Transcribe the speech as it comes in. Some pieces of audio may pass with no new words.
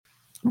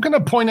I'm going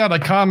to point out a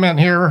comment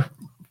here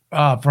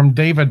from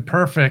David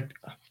Perfect.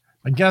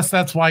 I guess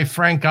that's why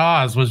Frank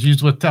Oz was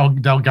used with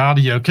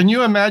Delgadio. Can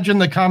you imagine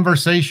the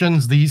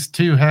conversations these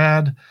two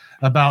had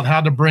about how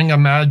to bring a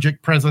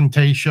magic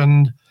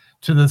presentation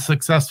to the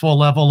successful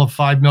level of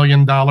 $5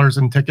 million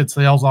in ticket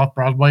sales off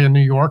Broadway in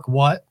New York?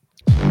 What?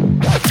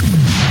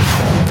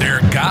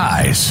 They're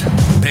guys.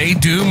 They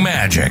do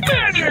magic.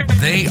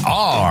 They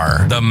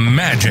are the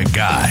Magic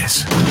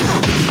Guys.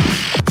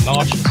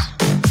 Nauseous.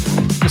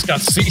 Just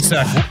got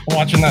seasick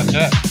watching that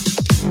jet.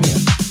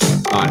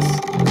 Nice.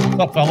 What's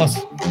up, fellas?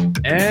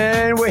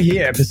 And we're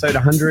here, episode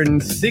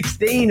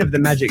 116 of the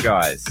Magic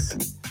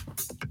Guys.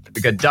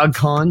 We got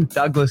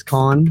Douglas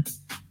Conn,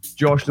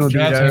 Josh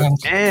Nordito,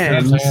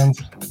 and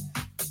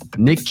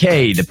Nick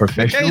K, the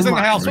professional. Nick K's in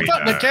the house. What's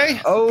up, Nick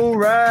K? All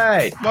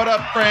right. What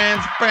up,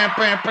 friends? Bam,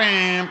 bam,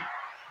 bam.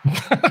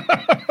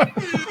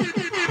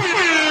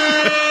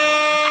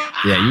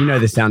 Yeah, you know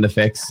the sound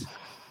effects.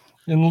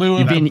 In lieu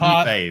of a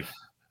pot.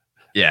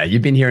 Yeah,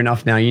 you've been here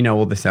enough now. You know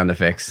all the sound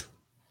effects.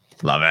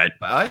 Love it.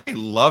 I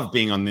love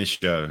being on this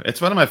show. It's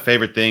one of my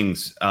favorite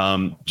things,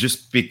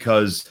 just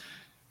because,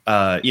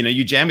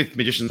 you jam with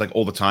magicians like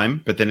all the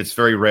time, but then it's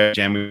very rare to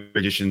jam with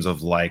magicians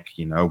of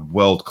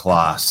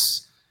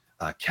world-class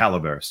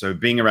caliber. So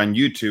being around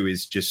you two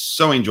is just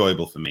so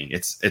enjoyable for me.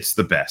 It's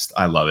the best.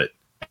 I love it.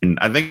 And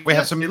I think we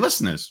have so many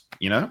listeners,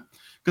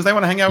 because they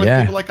want to hang out with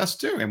people like us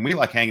too. And we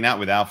like hanging out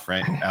with our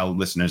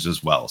listeners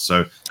as well.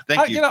 So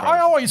thank you. I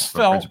always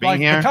felt like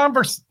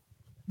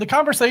the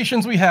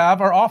conversations we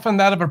have are often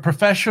that of a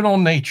professional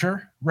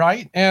nature,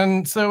 right?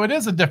 And so it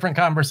is a different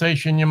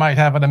conversation you might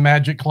have at a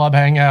magic club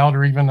hangout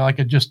or even like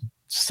a just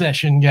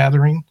session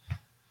gathering.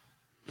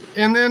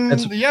 And then,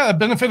 the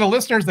benefit of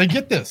listeners, they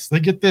get this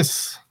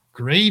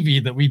gravy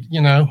that we,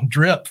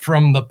 drip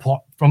from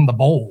the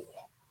bowl.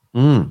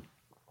 Mm.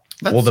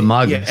 Or the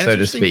mug, so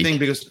to speak.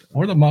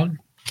 Or the mug.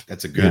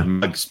 That's a good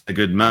mug. A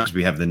good mug.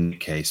 We have the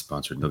Nick K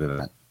sponsored. Look at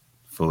that.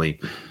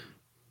 Fully.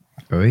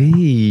 Oy,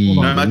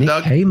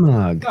 Nick K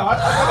mug. No, I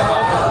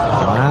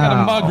got a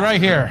mug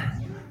right here.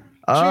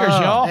 Cheers,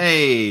 y'all.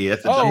 Hey,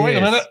 that's wait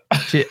a minute.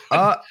 What's going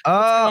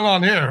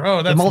on here?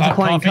 Oh, that's not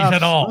coffee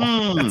at all.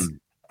 This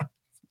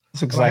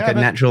looks like a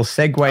natural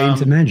segue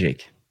into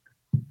magic.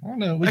 I don't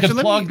know. We could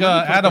plug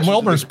Adam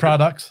Wilbur's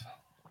products.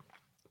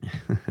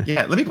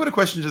 Yeah, let me put a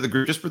question to the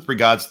group just with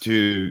regards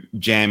to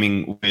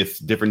jamming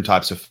with different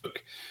types of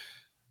folk.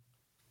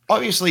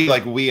 Obviously,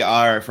 we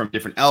are from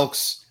different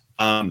elks.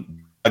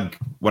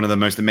 One of the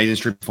most amazing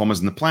street performers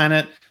on the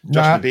planet.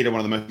 Josh Nordito, one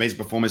of the most amazing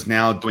performers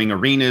now, doing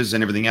arenas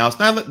and everything else.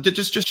 No,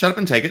 just shut up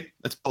and take it.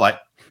 That's polite.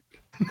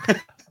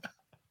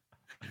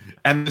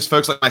 And there's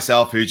folks like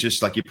myself who's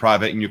just like your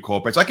private and your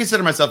corporate. So I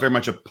consider myself very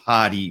much a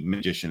party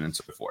magician and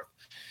so forth.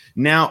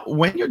 Now,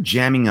 when you're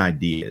jamming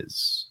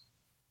ideas,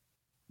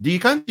 do you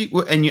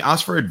and you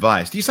ask for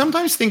advice, do you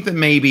sometimes think that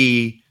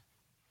maybe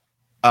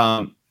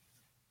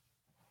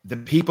the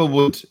people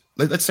would,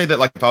 let's say that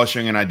if I was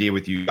sharing an idea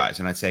with you guys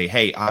and I'd say,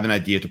 hey, I have an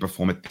idea to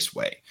perform it this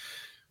way.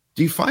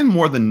 Do you find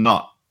more than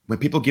not when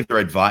people give their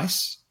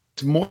advice,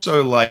 it's more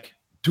so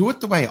do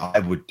it the way I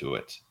would do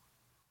it?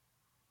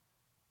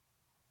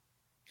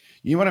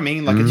 You know what I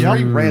mean? It's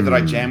very rare that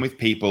I jam with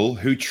people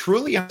who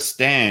truly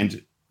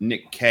understand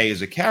Nick K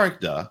as a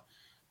character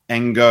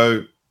and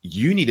go,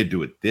 you need to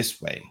do it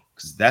this way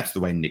because that's the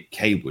way Nick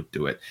K would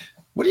do it.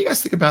 What do you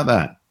guys think about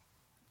that?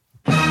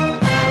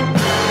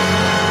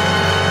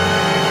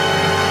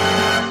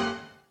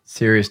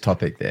 Serious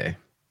topic there.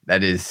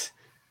 That is,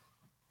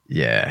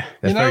 that's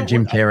very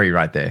Jim Carrey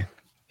right there.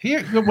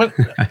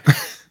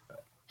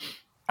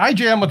 I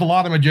jam with a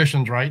lot of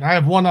magicians, right? I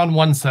have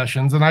one-on-one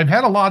sessions, and I've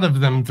had a lot of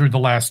them through the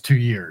last 2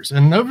 years.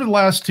 And over the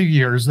last 2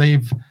 years,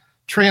 they've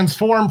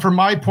transformed from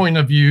my point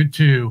of view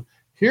to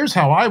here's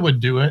how I would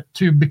do it,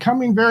 to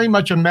becoming very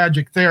much a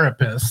magic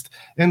therapist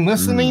and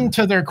listening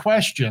to their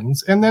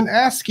questions and then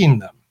asking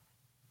them,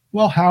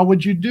 well, how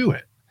would you do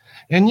it?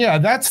 And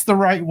that's the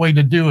right way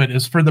to do it,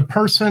 is for the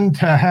person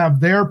to have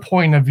their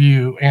point of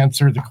view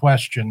answer the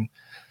question.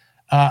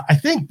 I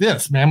think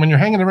when you're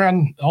hanging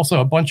around also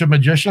a bunch of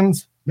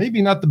magicians,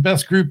 maybe not the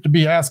best group to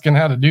be asking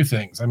how to do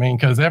things. I mean,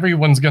 because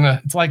everyone's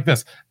it's like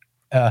this.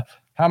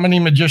 How many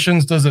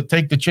magicians does it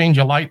take to change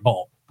a light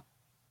bulb?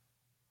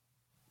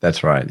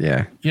 That's right.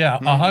 Yeah. Yeah.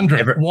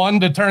 100. One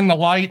to turn the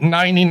light,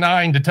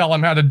 99 to tell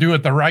them how to do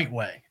it the right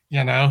way.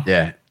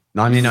 Yeah.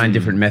 99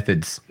 different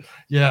methods.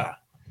 Yeah.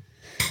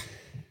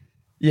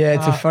 Yeah.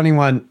 It's a funny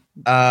one.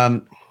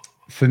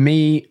 For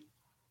me,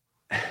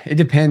 it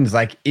depends.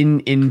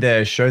 In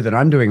the show that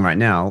I'm doing right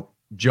now,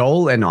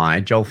 Joel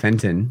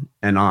Fenton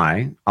and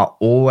I are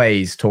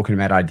always talking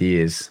about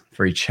ideas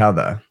for each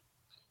other.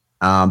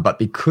 But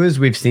because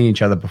we've seen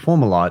each other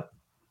perform a lot,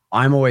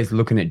 I'm always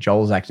looking at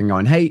Joel's acting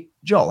going, hey,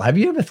 Joel, have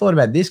you ever thought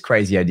about this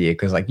crazy idea?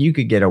 Because you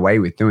could get away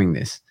with doing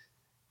this.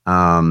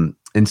 And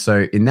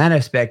so in that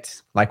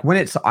aspect, when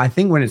it's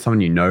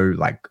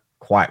someone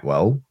quite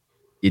well,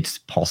 it's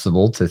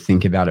possible to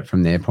think about it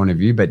from their point of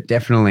view. But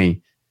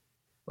definitely,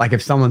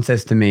 if someone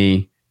says to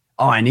me,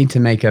 oh, I need to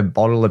make a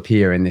bottle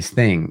appear in this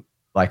thing,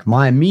 like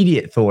my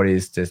immediate thought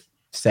is to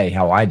say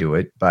how I do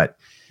it, but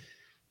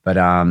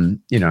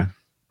you know,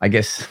 I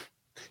guess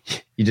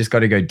you just got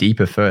to go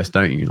deeper first,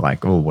 don't you?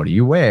 Like, oh, what do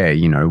you wear?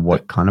 You know,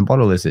 what kind of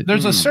bottle is it?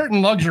 There's a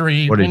certain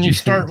luxury when you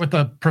start with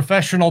a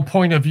professional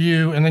point of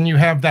view, and then you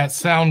have that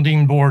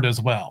sounding board as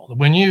well.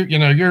 When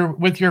you're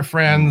with your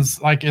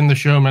friends, like in The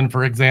Showman,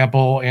 for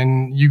example,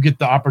 and you get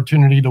the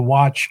opportunity to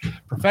watch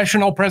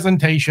professional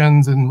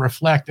presentations and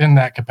reflect in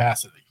that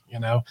capacity. You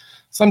know,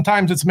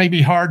 sometimes it's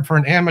maybe hard for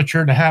an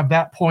amateur to have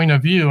that point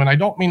of view. And I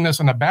don't mean this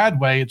in a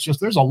bad way. It's just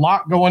there's a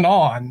lot going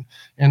on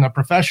in a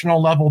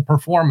professional level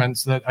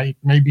performance that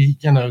maybe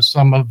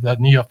some of the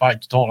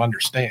neophytes don't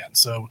understand.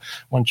 So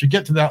once you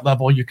get to that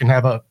level, you can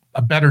have a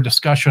better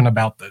discussion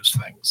about those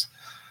things.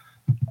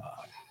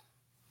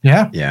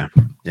 Yeah.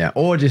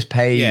 Or just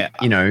pay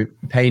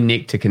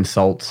Nick to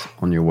consult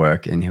on your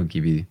work, and he'll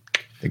give you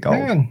the gold.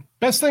 Man,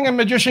 best thing a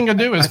magician can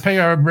do is pay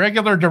a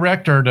regular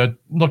director to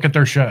look at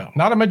their show.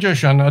 Not a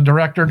magician, a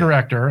director,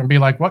 and be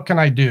like, what can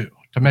I do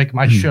to make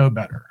my show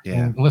better? Yeah.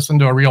 And listen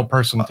to a real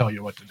person tell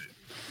you what to do.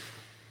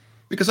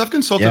 Because I've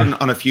consulted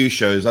on a few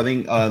shows. I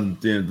think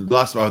the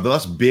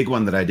last big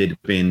one that I did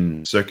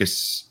in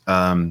Circus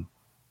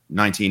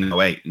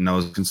 1908, and I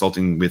was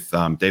consulting with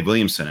Dave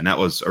Williamson, and that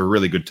was a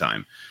really good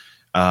time.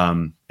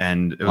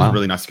 And it was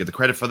really nice to get the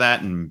credit for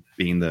that, and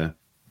being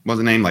what's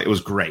the name? Like, it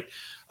was great.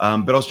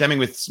 But I was jamming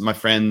with my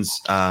friends,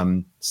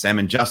 Sam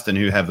and Justin,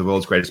 who have the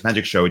world's greatest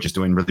magic show, which is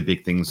doing really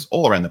big things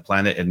all around the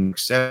planet, and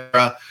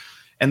etc.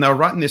 And they were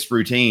writing this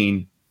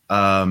routine,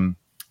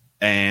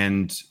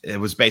 and it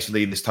was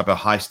basically this type of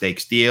high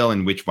stakes deal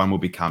in which one will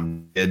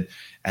become dead.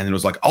 And it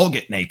was like, I'll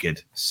get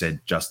naked,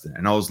 said Justin.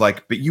 And I was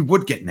like, but you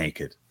would get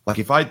naked. Like,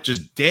 if I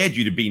just dared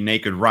you to be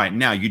naked right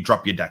now, you'd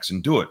drop your decks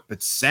and do it.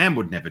 But Sam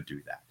would never do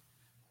that.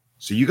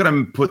 So you got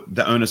to put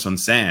the onus on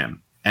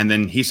Sam. And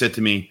then he said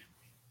to me,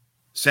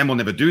 Sam will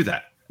never do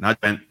that. And I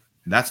went,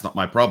 that's not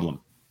my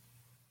problem.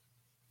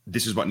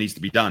 This is what needs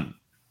to be done.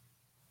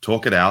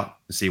 Talk it out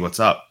and see what's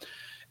up.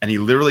 And he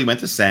literally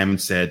went to Sam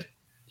and said,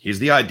 here's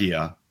the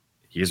idea.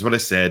 Here's what I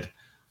said.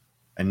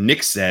 And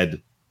Nick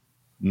said,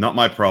 not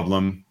my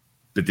problem,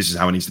 but this is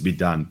how it needs to be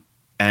done.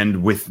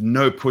 And with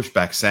no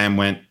pushback, Sam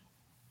went,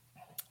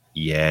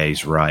 yeah,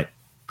 he's right.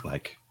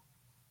 Like,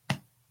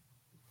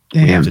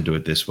 we have to do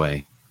it this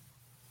way.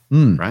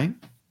 Right?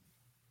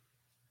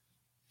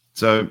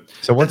 So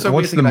what's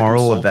the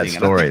moral of that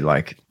story?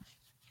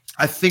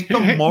 I think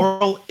the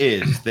moral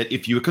is that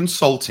if you're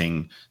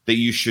consulting, that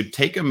you should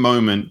take a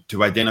moment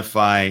to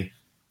identify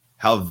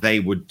how they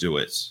would do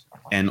it.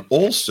 And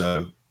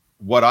also,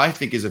 what I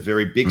think is a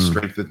very big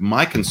strength with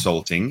my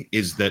consulting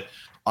is that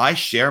I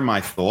share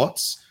my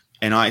thoughts,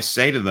 and I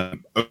say to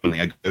them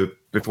openly, I go,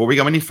 before we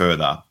go any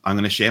further, I'm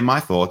going to share my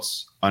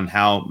thoughts on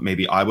how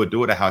maybe I would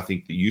do it or how I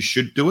think that you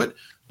should do it.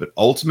 But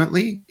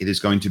ultimately, it is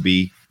going to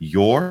be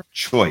your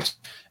choice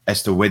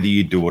as to whether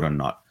you do it or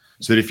not.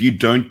 So that if you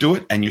don't do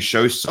it and your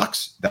show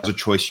sucks, that was a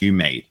choice you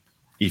made.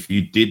 If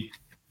you did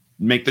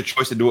make the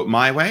choice to do it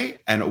my way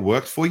and it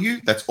worked for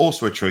you, that's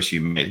also a choice you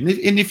made.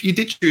 And if you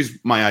did choose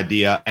my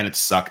idea and it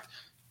sucked,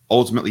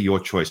 ultimately your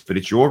choice. But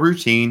it's your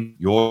routine,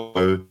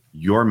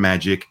 your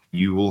magic.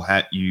 You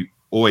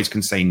always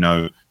can say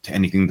no to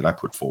anything that I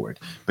put forward.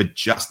 But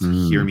just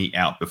hear me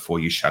out before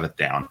you shut it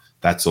down.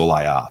 That's all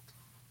I ask.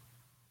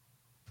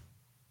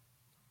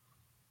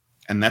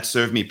 And that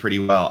served me pretty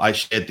well. I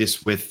shared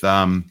this with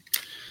some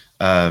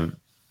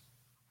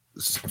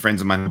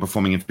friends of mine who are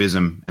performing in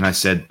FISM, and I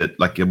said that,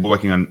 like, you're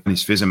working on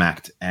this FISM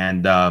act,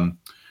 and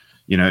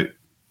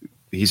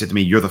he said to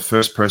me, "You're the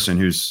first person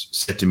who's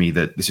said to me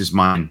that this is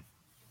mine,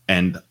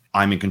 and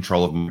I'm in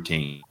control of my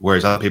routine."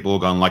 Whereas other people are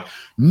going like,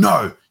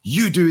 "No,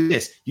 you do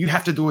this. You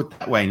have to do it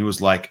that way." And he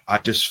was like, "I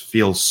just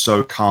feel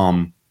so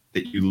calm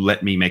that you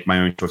let me make my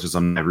own choices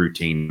on my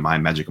routine, my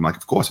magic." I'm like,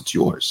 "Of course, it's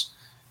yours.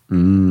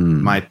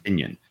 My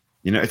opinion."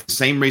 It's the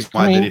same reason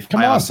why that if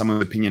I ask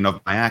someone's opinion of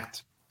my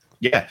act,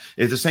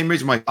 it's the same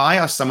reason why I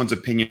ask someone's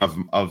opinion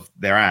of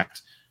their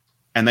act,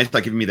 and they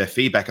start giving me their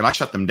feedback, and I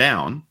shut them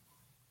down.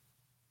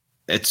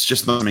 It's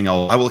just not something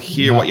I will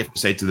hear what you have to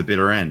say to the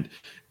bitter end.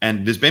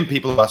 And there's been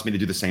people who ask me to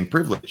do the same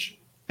privilege.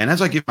 And as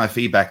I give my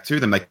feedback to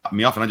them, they cut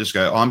me off, and I just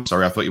go, "Oh, I'm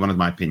sorry, I thought you wanted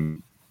my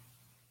opinion."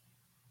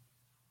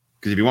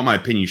 Because if you want my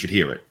opinion, you should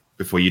hear it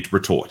before you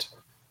retort.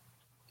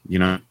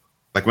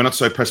 Like, we're not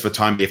so pressed for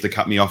time, you have to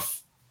cut me off,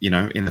 in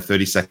a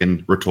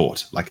 30-second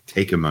retort. Like,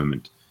 take a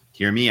moment,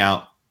 hear me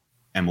out,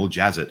 and we'll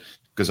jazz it.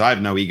 Because I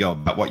have no ego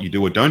about what you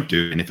do or don't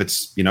do. And if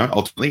it's,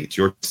 ultimately it's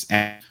yours.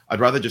 And I'd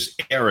rather just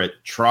air it,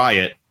 try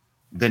it,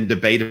 than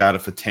debate about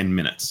it for 10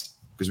 minutes.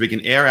 Because we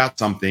can air out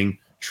something,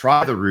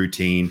 try the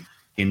routine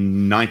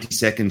in 90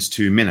 seconds,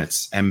 2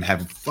 minutes, and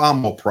have far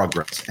more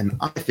progress. And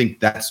I think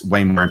that's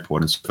way more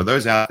important. So for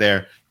those out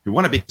there who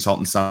want to be a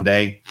consultant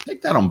someday,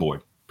 take that on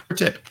board.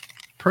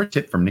 Pro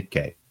tip from Nick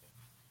K.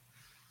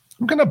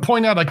 I'm going to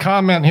point out a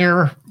comment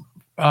here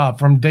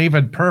from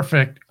David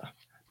Perfect.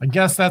 I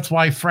guess that's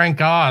why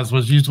Frank Oz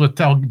was used with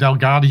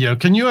Delgadio.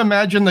 Can you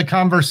imagine the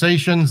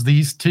conversations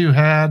these two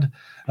had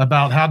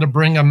about how to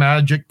bring a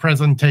magic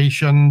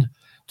presentation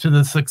to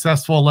the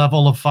successful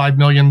level of $5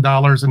 million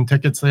in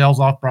ticket sales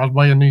off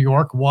Broadway in New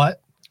York.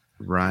 What?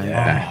 Right.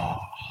 Yeah.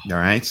 All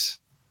right.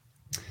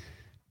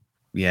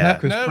 Yeah.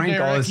 No, Frank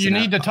Derek, Oz, you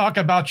need to talk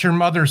about your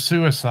mother's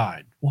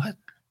suicide. What?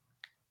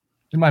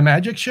 In my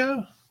magic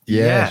show?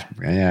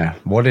 Yeah.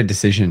 What a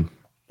decision.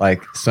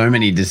 Like so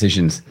many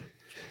decisions.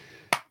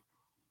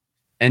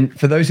 And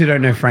for those who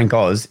don't know Frank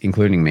Oz,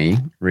 including me,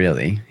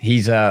 really,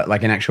 he's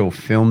like an actual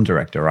film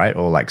director, right?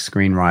 Or like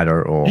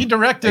screenwriter, or he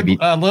directed maybe-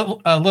 a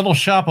little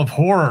Shop of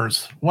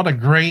Horrors. What a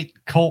great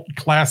cult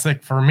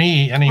classic for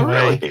me, anyway.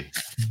 Oh, really?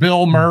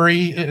 Bill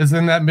Murray is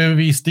in that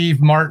movie. Steve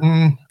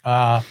Martin,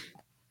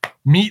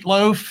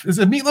 Meatloaf. Is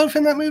it Meatloaf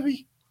in that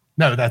movie?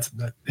 No,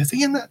 is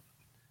he in that?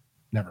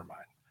 Never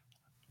mind.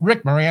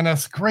 Rick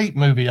Moranis, great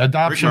movie.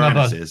 Adoption Rick of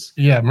Moranis a is.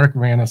 Yeah, Rick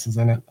Moranis is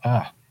in it.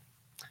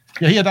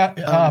 Yeah, he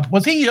had.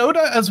 Was he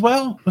Yoda as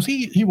well? Was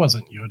he? He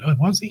wasn't Yoda,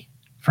 was he?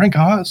 Frank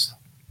Oz.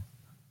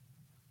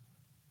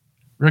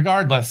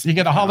 Regardless, you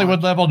get a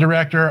Hollywood level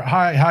director,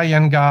 high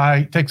end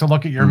guy, takes a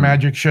look at your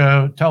magic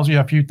show, tells you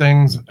a few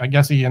things. I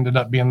guess he ended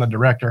up being the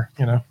director.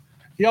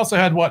 He also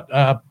had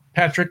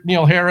Patrick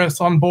Neil Harris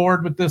on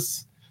board with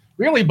this.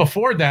 Really,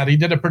 before that, he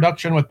did a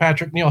production with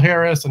Patrick Neil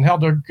Harris and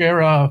Helder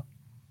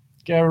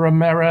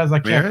Ramirez. I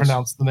can't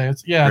pronounce the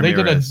names. Yeah,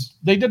 Ramirez.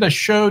 they did a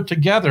show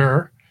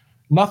together.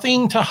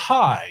 Nothing to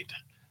Hide.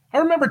 I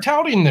remember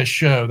touting this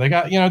show. They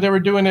got, they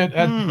were doing it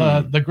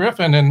at the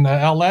Griffin in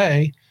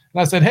L.A.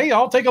 And I said, hey,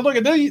 I'll take a look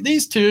at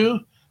these two.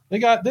 They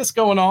got this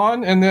going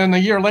on. And then a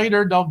year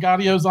later,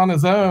 Delgadio's on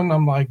his own.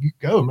 I'm like, you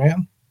go,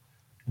 man.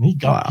 And he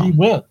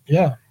went.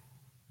 Yeah.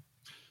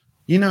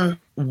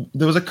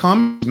 There was a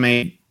comment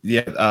made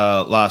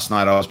last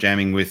night. I was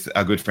jamming with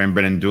our good friend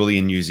Brennan Dooley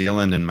in New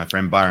Zealand and my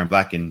friend Byron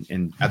Black at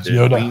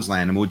the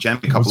Queensland. And we were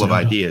jamming a couple of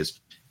ideas.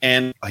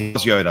 And he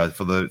was Yoda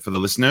for the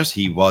listeners.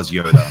 He was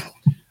Yoda.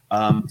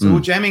 So we're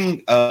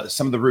jamming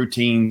some of the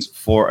routines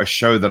for a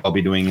show that I'll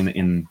be doing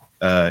in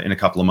a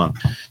couple of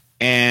months.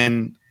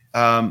 And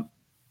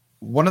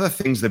one of the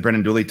things that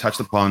Brendan Dooley touched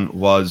upon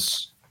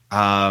was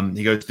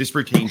he goes, "This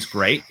routine's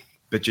great,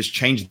 but just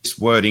change this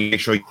wording.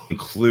 Make sure you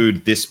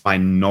include this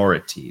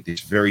minority,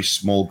 this very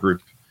small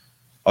group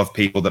of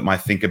people that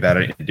might think about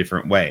it in a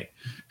different way."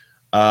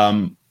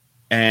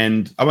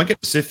 And I won't get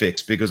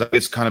specifics because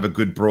it's kind of a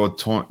good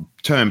broad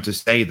term to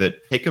say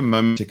that take a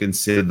moment to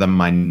consider the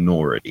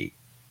minority.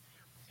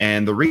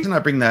 And the reason I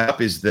bring that up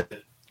is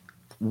that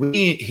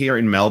we here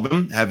in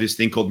Melbourne have this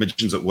thing called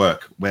Magicians at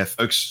Work, where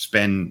folks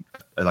spend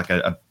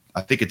I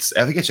think it's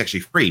actually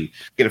free.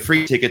 Get a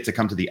free ticket to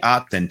come to the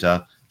art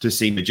center to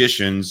see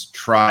magicians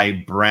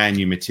try brand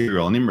new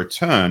material. And in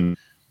return,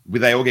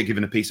 they all get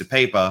given a piece of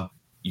paper.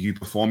 You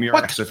perform your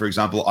act. So, for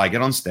example, I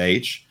get on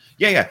stage.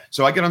 Yeah.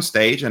 So I get on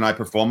stage and I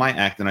perform my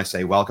act and I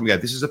say, welcome.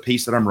 This is a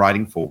piece that I'm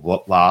writing for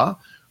blah.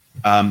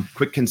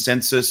 Quick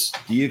consensus.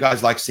 Do you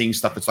guys like seeing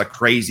stuff that's like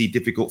crazy,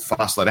 difficult,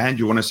 fast, sleight of hand?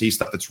 Do you want to see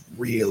stuff that's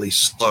really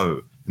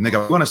slow? And they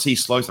go, we want to see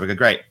slow stuff. I go,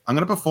 great. I'm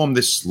going to perform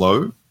this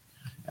slow.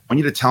 I want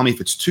you to tell me if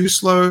it's too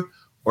slow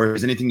or if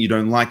there's anything you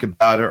don't like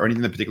about it or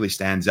anything that particularly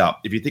stands out.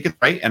 If you think it's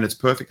great and it's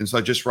perfect, and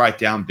so just write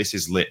down, this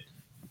is lit.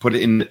 Put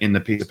it in the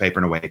piece of paper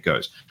and away it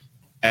goes.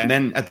 And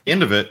then at the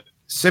end of it,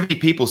 70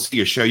 people see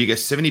your show. You get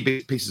 70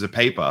 big pieces of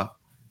paper,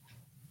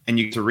 and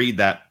you get to read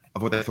that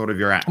of what they thought of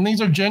your act. And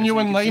these are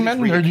genuine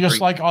laymen? They're just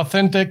like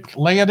authentic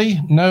laity?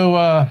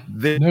 No.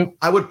 Nope.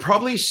 I would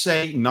probably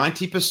say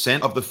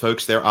 90% of the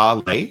folks there are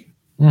lay.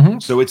 Mm-hmm.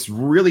 So it's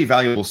really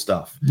valuable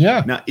stuff.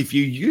 Yeah. Now, if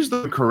you use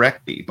them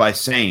correctly by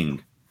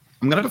saying,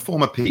 I'm going to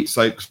perform a piece.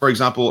 Like, for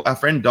example, our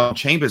friend Don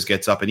Chambers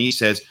gets up and he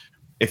says,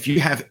 if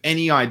you have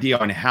any idea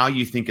on how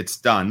you think it's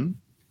done,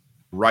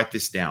 write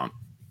this down.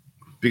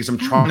 Because I'm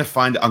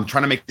trying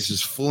to make this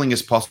as fulling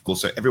as possible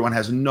so everyone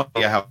has no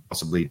idea how it's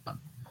possibly done.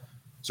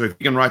 So if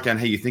you can write down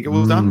how you think it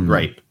was done,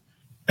 great.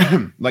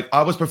 Like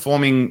I was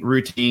performing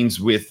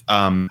routines with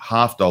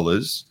 $half,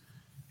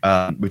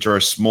 which are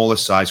a smaller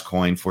size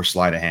coin for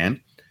sleight of hand.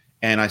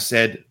 And I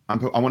said, I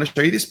want to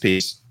show you this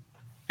piece.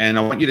 And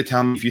I want you to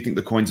tell me if you think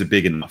the coins are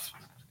big enough.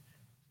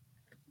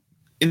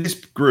 In this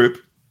group,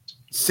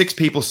 6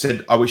 people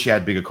said, I wish you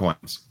had bigger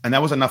coins. And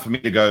that was enough for me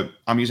to go,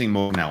 I'm using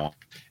Morgan now on.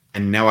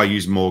 And now I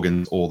use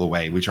Morgans all the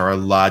way, which are a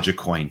larger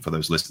coin for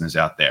those listeners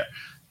out there.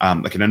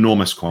 Like an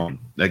enormous coin,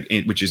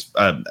 which is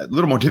a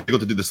little more difficult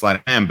to do the sleight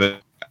of hand,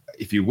 but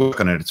if you work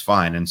on it, it's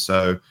fine. And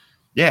so,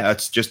 yeah,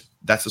 that's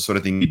the sort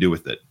of thing you do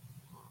with it.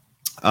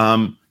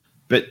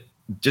 But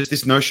just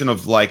this notion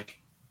of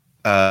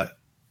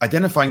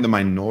identifying the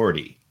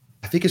minority,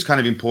 I think is kind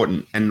of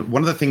important. And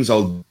one of the things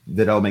I'll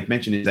make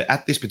mention is that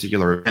at this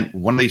particular event,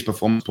 one of these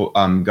performers got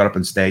up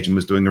on stage and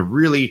was doing a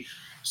really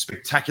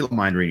spectacular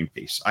mind reading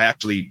piece. I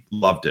actually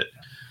loved it.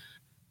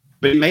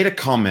 But he made a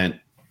comment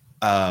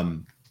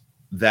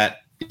that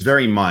is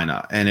very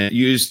minor, and it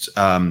used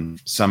some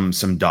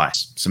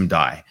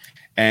die.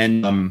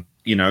 And one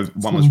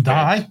was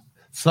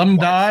some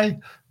die,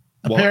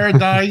 a pair of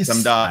dice,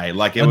 some die.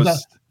 Like it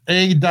was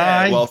a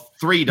die. Yeah,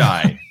 3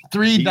 die.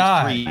 3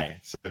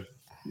 die. So,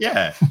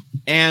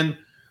 and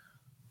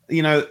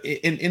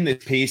in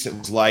this piece, it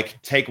was like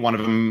take one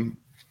of them,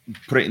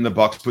 put it in the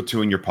box, put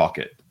 2 in your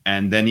pocket.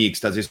 And then he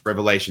does this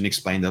revelation,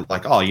 explain that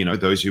like,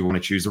 those who want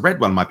to choose the red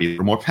one might be a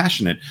little more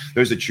passionate.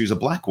 Those that choose a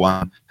black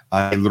one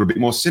are a little bit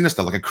more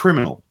sinister, like a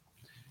criminal.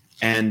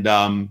 And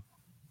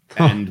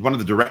and one of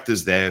the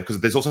directors there, because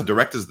there's also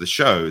directors of the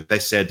show, they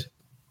said,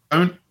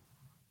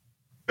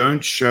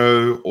 don't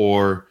show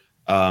or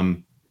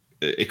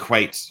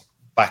equate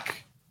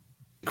black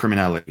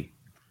criminality.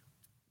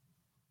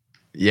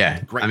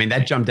 Yeah. Great. I mean,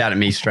 that jumped out at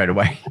me straight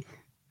away.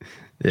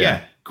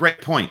 Yeah,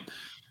 great point.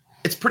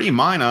 It's pretty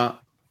minor.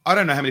 I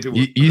don't know how many people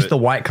use the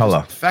white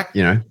collar,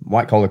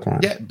 white collar crime.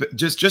 Yeah, but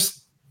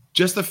just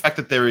the fact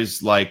that there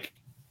is like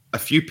a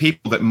few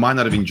people that might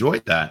not have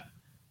enjoyed that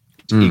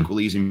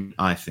equally as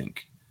I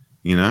think,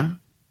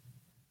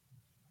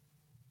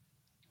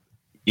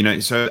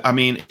 So I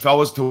mean, if I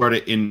was to word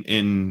it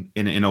in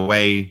a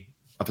way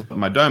at the top of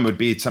my dome, would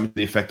be something to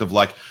the effect of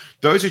like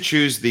those who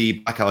choose the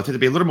black color tend to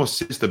be a little more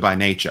sinister by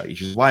nature,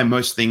 which is why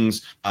most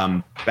things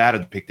bad are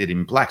depicted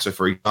in black. So,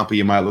 for example,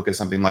 you might look at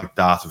something like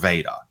Darth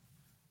Vader.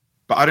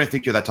 But I don't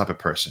think you're that type of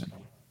person,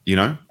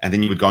 and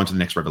then you would go into the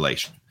next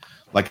revelation.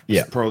 Like,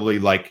 it's probably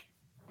like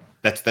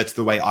that's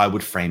the way I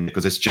would frame it,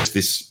 because it's just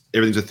this,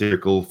 everything's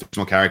ethereal,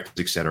 fictional characters,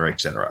 et cetera,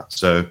 et cetera.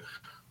 So,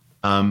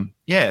 so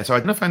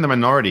identifying the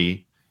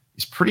minority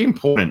is pretty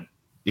important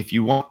if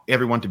you want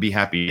everyone to be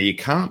happy. You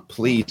can't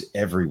please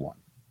everyone.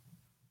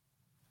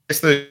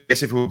 I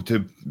guess if we were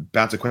to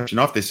bounce a question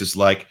off this, is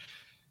like,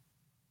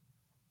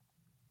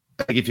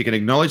 if you can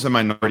acknowledge the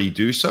minority,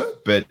 do so,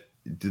 but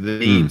the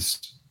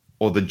needs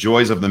or the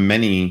joys of the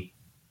many,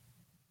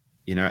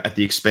 at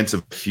the expense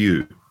of a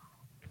few.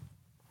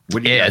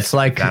 It's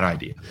like that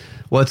idea.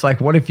 Well, it's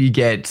like, what if you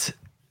get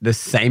the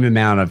same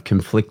amount of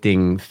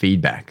conflicting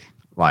feedback?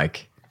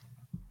 Like,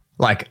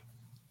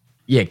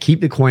 keep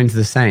the coins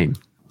the same.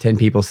 10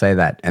 people say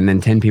that, and then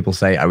 10 people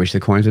say, I wish the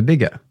coins were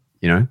bigger.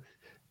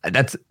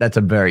 That's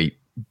a very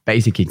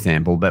basic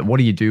example, but what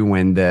do you do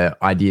when the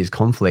ideas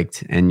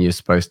conflict and you're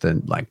supposed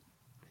to, like,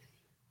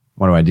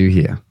 what do I do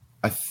here?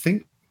 I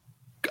think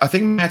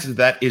the answer to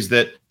that is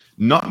that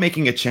not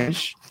making a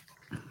change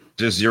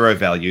to 0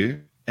 value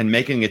and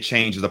making a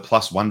change is a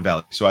 +1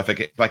 value. So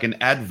if I can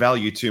add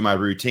value to my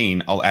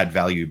routine, I'll add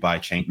value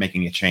by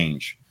making a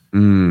change.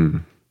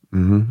 All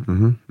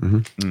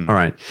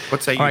right.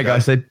 What say you? All right,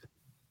 guys.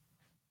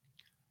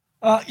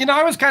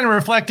 I was kind of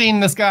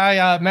reflecting, this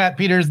guy, Matt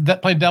Peters,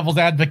 that played devil's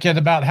advocate,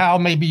 about how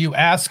maybe you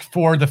ask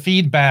for the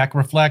feedback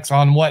reflects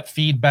on what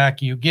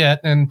feedback you get.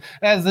 And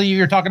as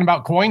you're talking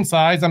about coin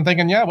size, I'm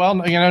thinking,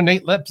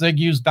 Nate Lipzig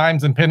used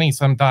dimes and pennies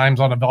sometimes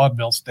on a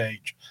vaudeville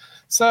stage.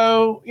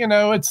 So,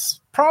 it's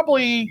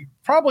probably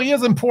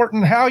is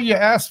important how you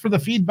ask for the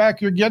feedback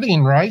you're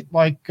getting, right?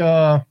 Like,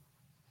 I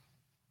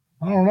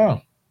don't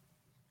know.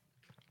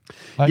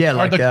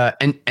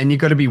 And you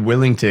got to be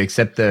willing to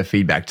accept the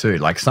feedback too.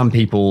 Like, some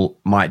people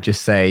might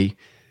just say,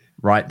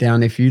 write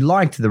down if you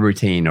liked the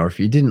routine or if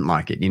you didn't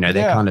like it.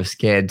 They're kind of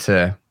scared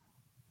to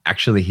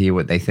actually hear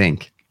what they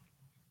think.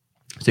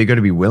 So you got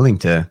to be willing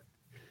to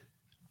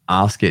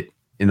ask it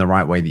in the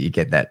right way that you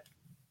get that,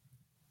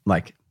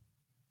 like,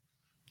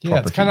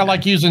 it's kind of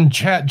like using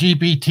Chat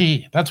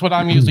GPT. That's what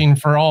I'm using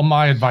for all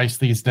my advice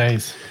these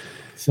days.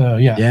 So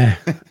yeah,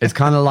 it's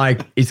kind of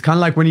like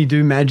when you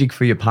do magic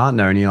for your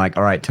partner and you're like,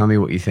 all right, tell me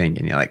what you think,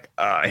 and you're like,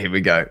 here we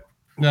go.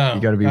 No,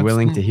 you got to be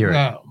willing to hear it.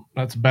 No,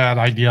 that's a bad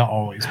idea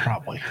always,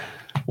 probably.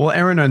 Well,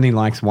 Aaron only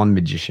likes one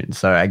magician,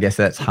 so I guess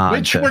that's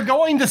hard. We're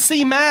going to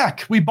see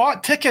Mac. We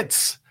bought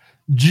tickets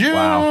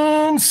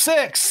June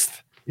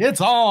 6th.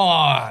 It's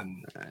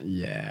on.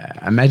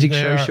 A magic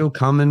show she'll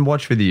come and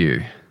watch with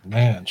you.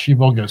 Man, she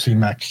will go see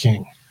Mac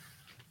King.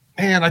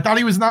 Man, I thought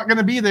he was not going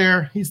to be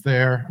there. He's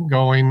there. I'm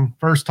going.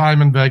 First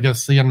time in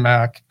Vegas, seeing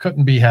Mac.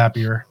 Couldn't be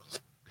happier.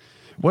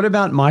 What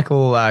about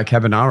Michael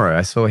Cabanaro?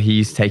 I saw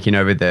he's taking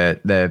over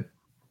the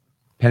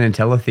Penn and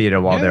Teller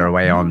Theater while they're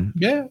away on.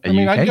 Yeah,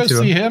 I'd go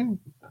see him.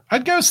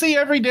 I'd go see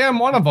every damn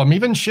one of them,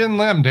 even Shin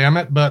Lim, damn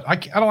it. But I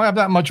don't have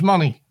that much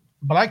money.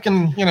 But I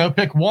can,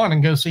 pick one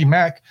and go see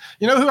Mac.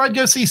 You know who I'd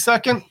go see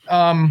second?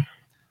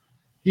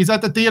 He's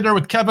at the theater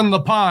with Kevin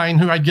Lapine,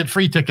 who I'd get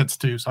free tickets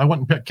to. So I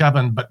wouldn't pick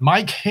Kevin. But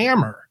Mike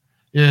Hammer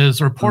is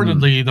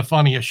reportedly the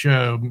funniest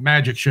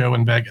magic show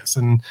in Vegas.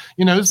 And,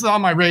 this is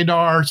on my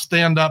radar,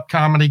 stand-up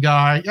comedy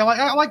guy.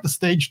 I like the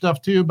stage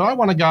stuff too, but I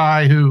want a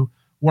guy who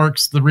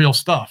works the real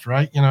stuff,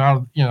 right?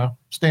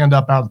 Stand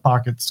up, out of the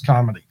pockets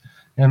comedy.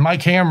 And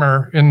Mike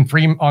Hammer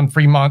on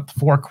Fremont,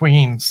 Four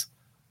Queens,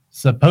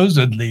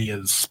 supposedly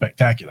is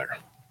spectacular.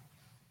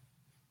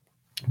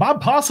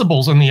 Bob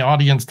Possible's in the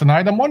audience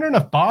tonight. I'm wondering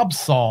if Bob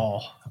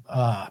saw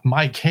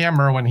Mike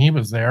Hammer when he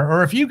was there,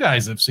 or if you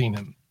guys have seen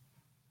him.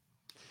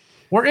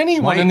 Or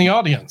anyone in the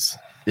audience.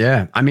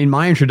 Yeah. I mean,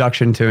 my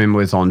introduction to him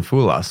was on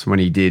Fool Us when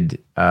he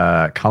did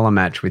color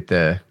match with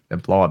the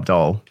blow-up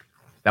doll.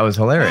 That was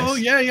hilarious. Oh,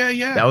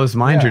 yeah. That was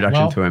my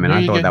introduction to him, and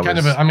I thought that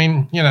was...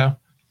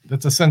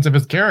 that's a sense of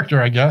his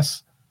character, I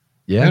guess.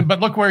 Yeah. But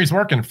look where he's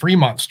working,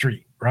 Fremont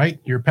Street, right?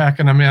 You're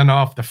packing him in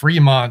off the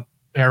Fremont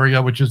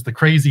area, which is the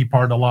crazy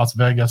part of Las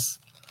Vegas.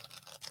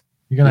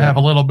 You're going to have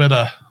a little bit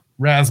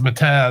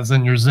razzmatazz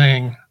and your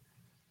zing.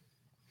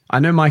 I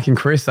know Mike and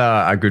Chris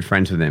are good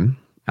friends with him.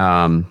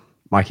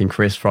 Mike and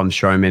Chris from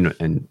Showman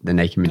and the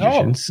Naked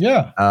Magicians. Oh,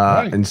 yeah.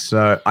 Right. And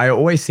so I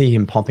always see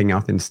him popping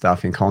up and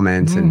stuff in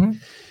comments and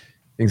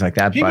things like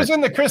that. He was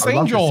in the Chris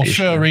Angel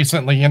show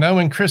recently,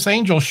 and Chris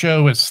Angel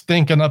show is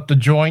stinking up the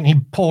joint. He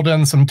pulled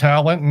in some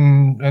talent,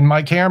 and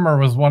Mike Hammer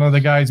was one of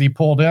the guys he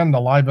pulled in to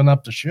liven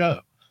up the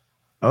show.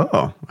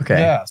 Oh, okay.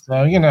 Yeah,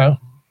 so,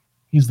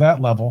 he's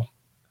that level.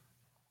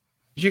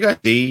 Did you guys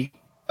see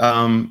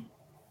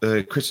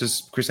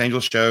Chris Angel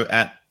show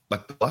at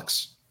like the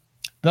Lux?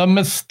 The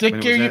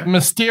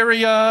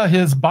Mysteria,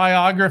 his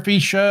biography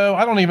show.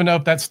 I don't even know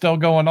if that's still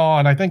going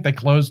on. I think they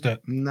closed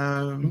it.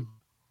 No,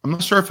 I'm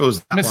not sure if it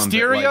was that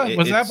Mysteria.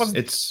 One,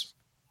 it's.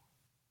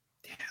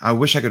 I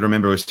wish I could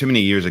remember. It was too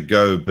many years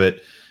ago,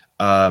 but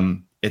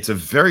it's a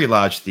very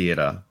large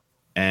theater,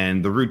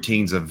 and the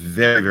routines are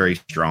very, very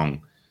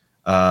strong.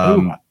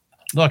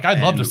 Look, I'd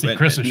love to see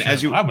Chris's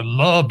show. I would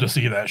love to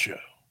see that show.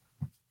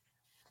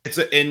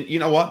 And you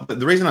know what?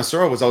 The reason I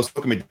saw it was I was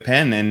talking with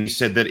Penn, and he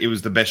said that it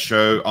was the best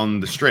show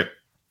on the Strip.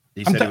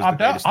 He said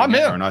I'm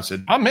in. And I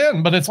said, I'm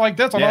in, but it's like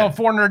this. I don't have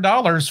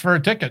 $400 for a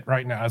ticket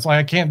right now. It's like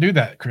I can't do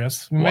that,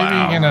 Chris. Maybe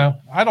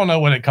I don't know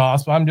what it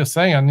costs, but I'm just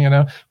saying.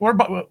 We're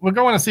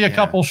going to see a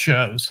couple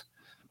shows.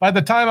 By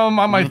the time I'm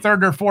on my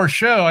third or fourth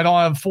show, I don't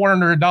have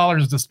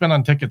 $400 to spend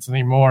on tickets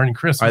anymore, and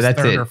Chris is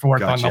third or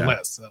fourth on the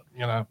list. So,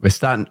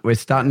 we're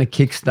starting a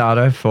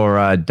Kickstarter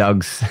for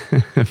Doug's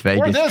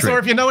Vegas or this, trip. or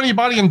if you know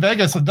anybody in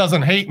Vegas that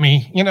doesn't hate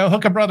me,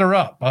 hook a brother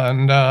up.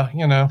 And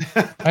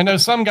I know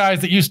some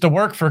guys that used to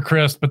work for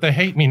Chris, but they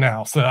hate me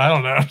now. So I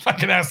don't know if I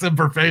can ask them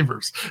for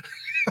favors.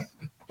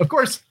 Of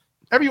course,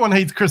 everyone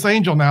hates Chris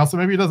Angel now, so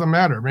maybe it doesn't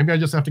matter. Maybe I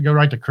just have to go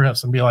right to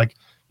Chris and be like,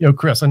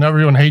 Chris, I know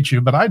everyone hates you,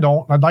 but I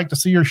don't. I'd like to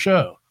see your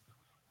show.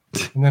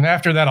 And then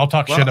after that, I'll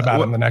talk shit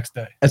about him the next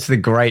day. That's the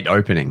great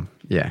opening.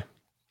 Yeah.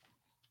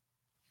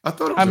 I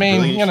thought it was a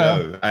brilliant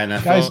show, and I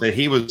thought that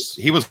he was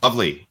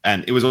lovely.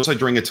 And it was also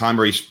during a time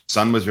where his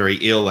son was very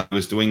ill and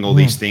was doing all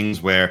these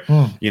things where,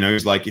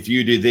 he's like, if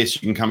you do this,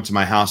 you can come to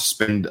my house,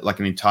 spend like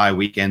an entire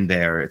weekend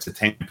there. It's a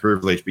temporary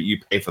privilege, but you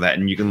pay for that,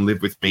 and you can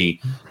live with me,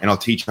 and I'll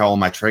teach you how all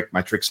my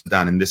tricks are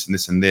done, and this and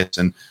this and this.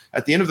 And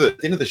at the end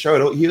of the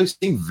show, he was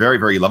being very,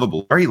 very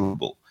lovable,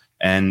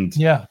 and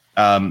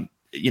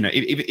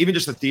even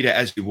just the theater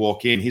as you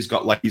walk in, he's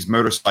got like these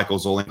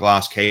motorcycles all in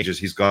glass cages.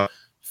 He's got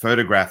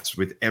photographs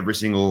with every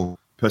single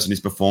person he's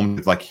performed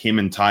with, like him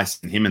and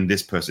Tyson, him and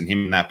this person,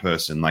 him and that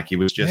person. Like he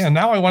was just. Yeah,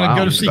 now I want to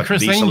go to see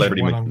Chris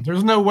Angel.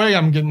 There's no way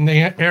I'm getting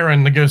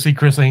Aaron to go see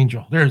Chris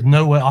Angel. There's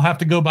no way. I'll have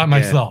to go by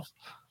myself.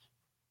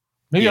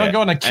 Maybe I'll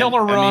go on a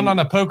killer run on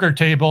a poker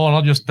table, and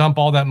I'll just dump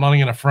all that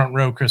money in a front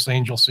row Chris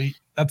Angel seat.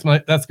 That's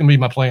gonna be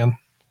my plan.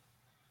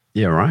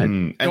 Yeah,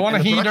 right. Go on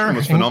a heater. It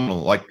was phenomenal.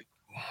 Like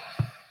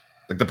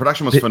the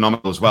production was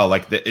phenomenal as well.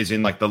 Like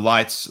the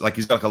lights, like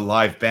he's got like a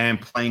live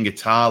band playing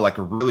guitar, like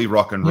a really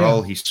rock and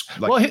roll. He's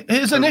like,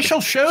 his initial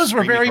shows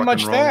were very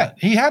much that.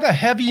 He had a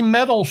heavy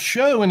metal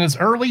show in his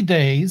early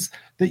days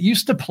that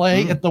used to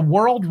play at the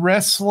World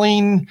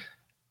Wrestling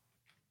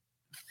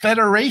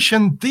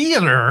Federation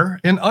Theater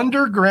in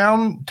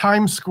underground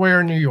Times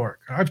Square, New York.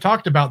 I've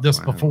talked about this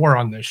before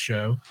on this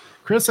show.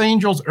 Chris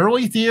Angel's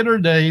early theater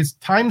days,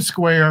 Times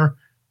Square,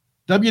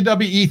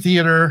 WWE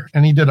Theater,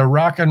 and he did a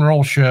rock and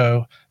roll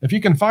show. If you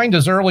can find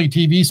his early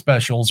TV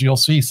specials, you'll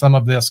see some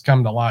of this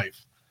come to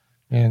life.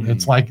 And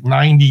it's like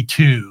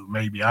 92,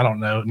 maybe. I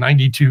don't know.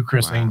 92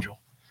 Chris Angel.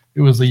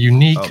 It was a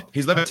unique.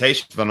 His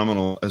levitation is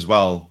phenomenal as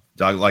well,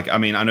 Doug. Like, I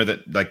mean, I know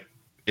that like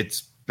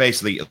it's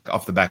basically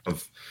off the back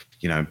of,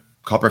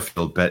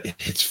 Copperfield, but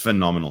it's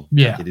phenomenal.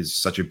 Yeah. Like, it is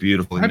such a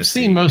beautiful. I've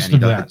seen most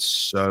of that. It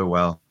so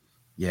well.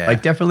 Yeah.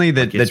 Like definitely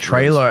the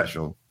trailer,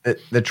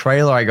 the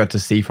trailer I got to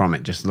see from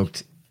it just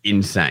looked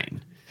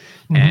insane.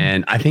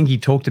 And I think he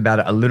talked about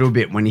it a little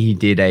bit when he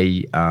did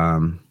a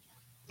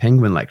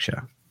Penguin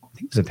lecture. I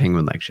think it was a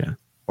Penguin lecture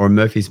or a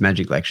Murphy's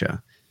Magic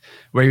lecture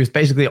where he was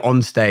basically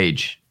on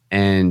stage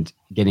and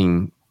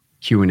getting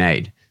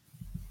Q&A'd.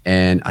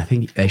 And I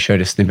think they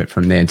showed a snippet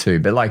from there too.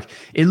 But like,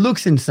 it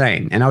looks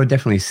insane, and I would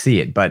definitely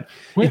see it. But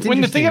when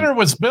the theater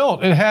was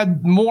built, it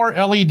had more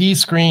LED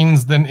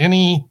screens than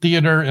any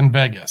theater in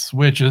Vegas,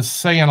 which is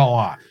saying a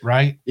lot,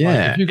 right? Yeah.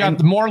 Like if you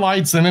got more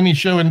lights than any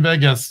show in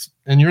Vegas,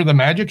 and you're the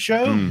magic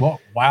show,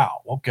 well,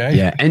 wow, okay.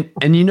 Yeah, and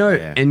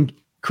and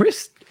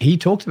Chris, he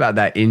talked about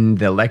that in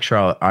the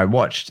lecture I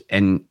watched,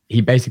 and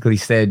he basically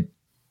said,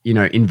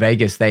 in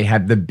Vegas, they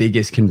have the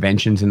biggest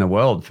conventions in the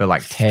world for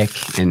like tech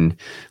and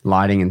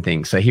lighting and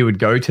things. So he would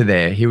go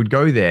there,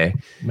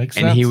 Makes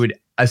and sense. he would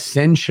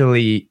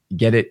essentially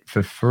get it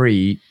for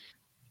free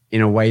in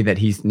a way that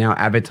he's now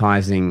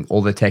advertising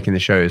all the tech in the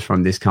shows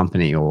from this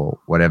company or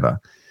whatever.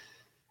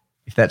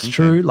 If that's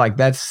true, like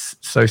that's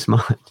so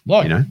smart.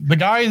 Look, the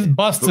guy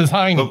busts his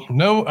hiney.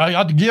 No, I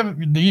have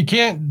to you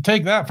can't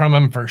take that from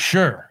him for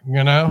sure.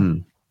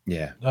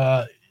 Yeah.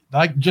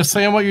 Like just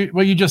saying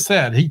what you just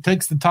said. He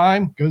takes the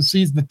time, goes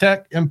sees the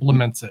tech,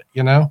 implements it.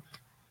 Yeah.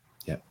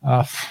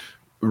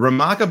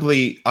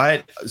 remarkably,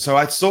 I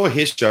saw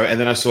his show and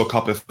then I saw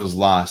Copperfield's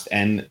last,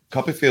 and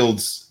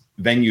Copperfield's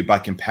venue by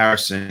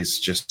comparison is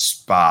just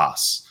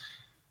sparse.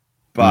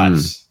 But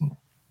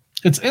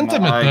it's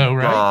intimate though,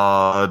 right?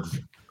 God.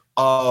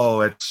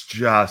 Oh, it's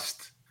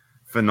just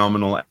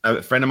phenomenal.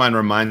 A friend of mine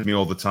reminds me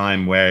all the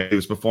time where he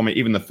was performing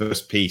even the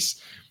first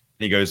piece.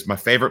 And he goes, my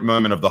favorite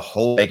moment of the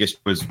whole Vegas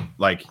was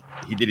like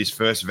he did his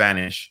first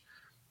Vanish.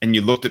 And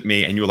you looked at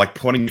me and you were like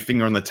pointing your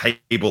finger on the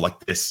table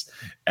like this.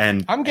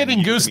 And I'm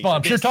getting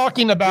goosebumps. You're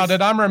talking about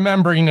it. I'm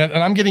remembering it.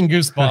 And I'm getting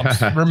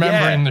goosebumps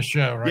remembering the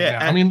show right now.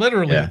 I mean,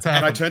 literally. It's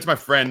and I turned to my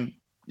friend.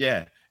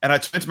 And I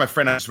turned to my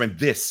friend and I just went,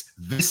 this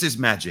is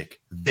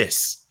magic.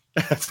 This.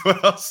 That's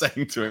what I was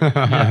saying to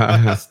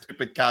him.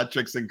 Stupid card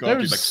tricks and God.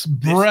 There's like,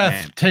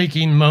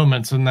 breathtaking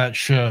moments in that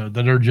show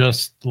that are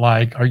just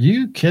like, are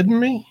you kidding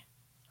me?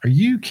 Are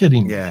you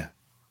kidding me? Yeah.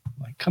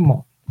 Like, come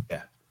on.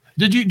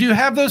 Do you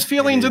have those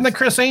feelings in the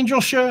Chris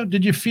Angel show?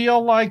 Did you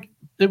feel like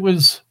it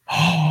was,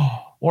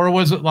 or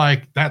was it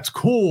like, that's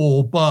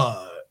cool,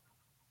 but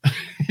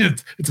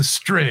it's a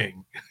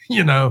string,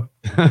 you know?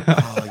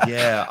 Oh,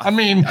 yeah. I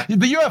mean,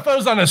 the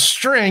UFO's on a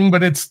string,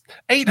 but it's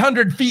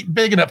 800 feet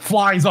big and it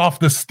flies off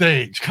the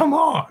stage. Come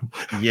on.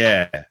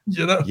 Yeah.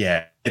 You know?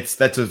 Yeah. That's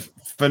a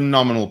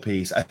phenomenal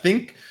piece. I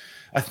think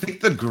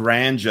the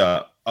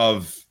grandeur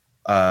of,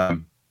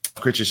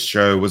 Critch's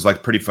show was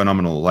like pretty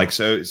phenomenal. Like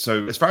so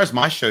as far as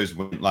my shows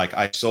went, like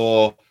I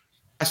saw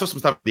some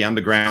stuff with the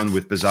Underground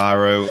with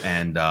Bizarro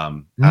and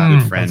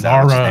good friend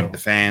the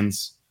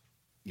Fans.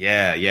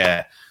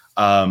 Yeah.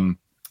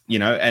 You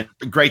know, and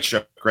great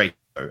show.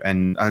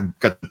 And I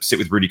got to sit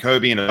with Rudy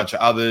Kobe and a bunch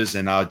of others,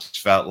 and I just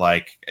felt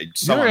like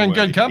you're in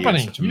good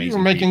company. You were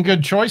making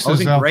good choices. I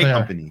was in great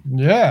company.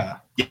 Yeah.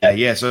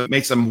 So it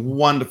made some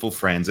wonderful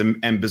friends,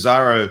 and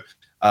Bizarro,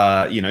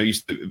 you know,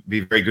 used to be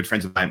very good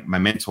friends with my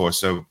mentor.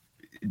 So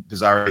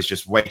Bizarro is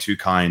just way too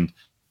kind.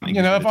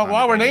 You know,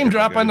 while we're name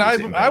dropping,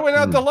 I went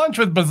out to lunch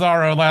with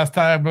Bizarro last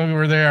time when we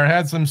were there.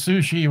 Had some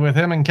sushi with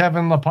him and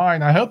Kevin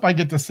Lapine. I hope I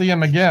get to see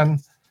him again.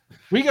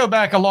 We go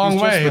back a long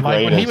way.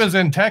 Like when he was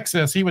in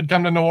Texas, he would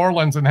come to New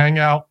Orleans and hang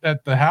out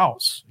at the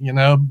house, you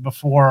know,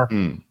 before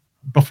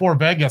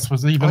Vegas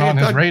was even on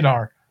his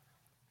radar.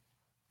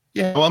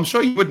 Yeah, well, I'm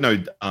sure you would know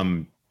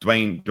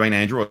Dwayne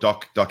Andrew or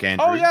Doc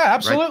Andrew. Oh yeah,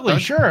 absolutely,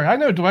 right? Sure. I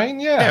know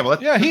Dwayne.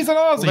 Yeah, he's an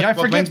Aussie. I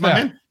forget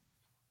that.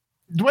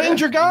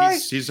 Dwayne's your guy?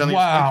 He's only a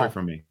mentor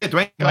for me. Yeah,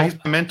 Dwayne, he's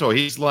my mentor.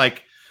 He's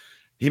like,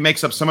 he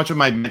makes up so much of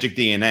my magic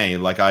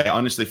DNA. Like, I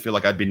honestly feel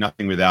like I'd be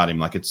nothing without him.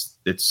 Like, it's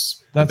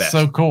that's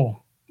so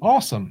cool.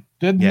 Awesome.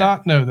 Did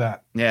not know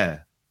that.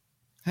 Yeah.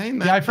 Hey,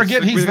 man. Yeah, I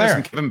forget he's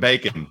there. Kevin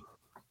Bacon.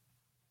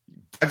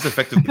 Doug's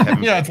effective.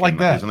 Kevin Bacon. It's like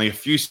that. There's only a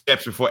few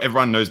steps before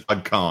everyone knows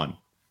Doug Kahn.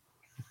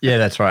 Yeah,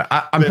 that's right.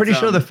 I'm pretty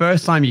sure the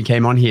first time you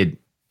came on here,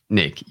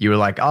 Nick, you were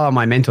like, oh,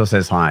 my mentor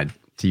says hi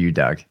to you,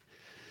 Doug.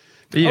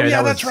 But,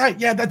 that's right.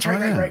 Yeah, that's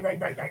right.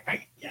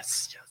 Right.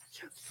 Yes.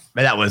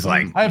 But that was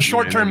like I have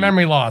short-term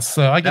memory loss,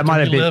 so I get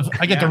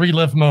to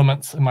relive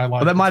moments in my life.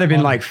 Well, that might have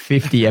been like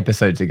 50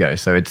 episodes ago,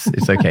 so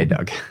it's okay,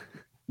 Doug.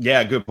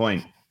 Yeah, good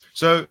point.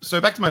 So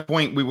back to my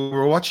point, we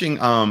were watching we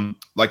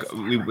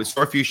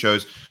saw a few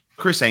shows.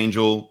 Chris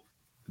Angel,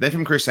 then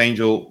from Chris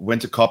Angel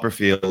went to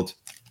Copperfield,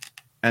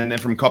 and then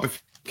from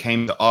Copperfield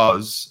came to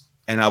Oz,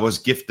 and I was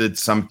gifted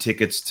some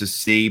tickets to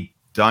see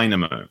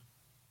Dynamo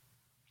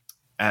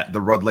at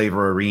the Rod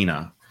Laver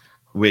Arena,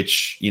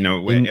 which, you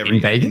know, where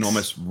every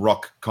enormous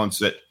rock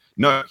concert.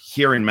 No,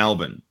 here in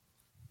Melbourne.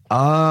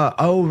 Right.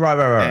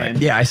 And,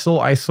 yeah, I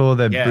saw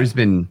the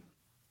Brisbane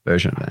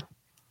version of that.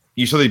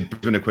 You saw the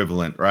Brisbane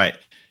equivalent, right?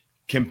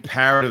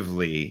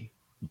 Comparatively,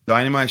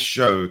 Dynamite's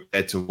show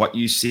compared to what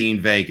you see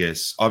in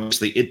Vegas,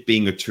 obviously it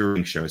being a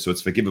touring show, so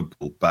it's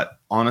forgivable. But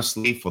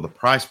honestly, for the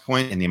price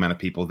point and the amount of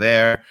people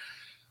there,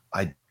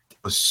 it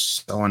was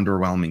so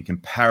underwhelming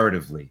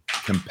comparatively.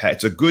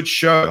 It's a good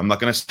show. I'm not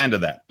going to stand to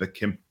that. But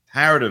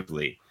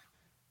comparatively,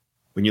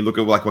 when you look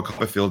at like what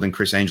Copperfield and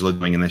Chris Angel are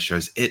doing in their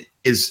shows, it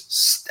is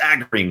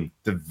staggering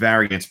the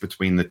variance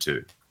between the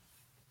two.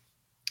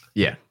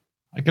 Yeah.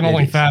 I can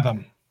only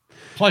fathom.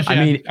 Plus,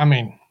 I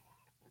mean,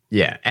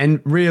 yeah.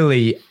 And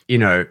really, you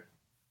know,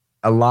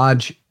 a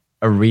large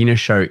arena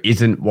show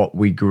isn't what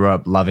we grew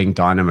up loving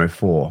Dynamo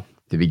for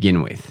to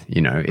begin with.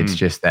 You know, it's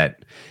just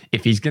that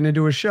if he's going to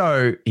do a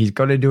show, he's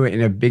got to do it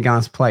in a big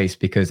ass place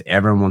because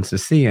everyone wants to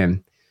see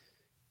him.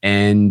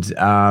 And,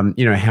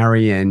 you know,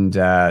 Harry and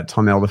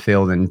Tom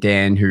Elderfield and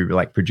Dan, who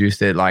like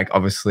produced it, like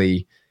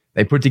obviously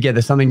they put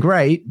together something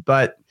great,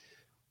 but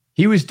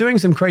he was doing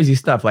some crazy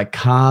stuff like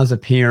cars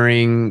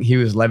appearing. He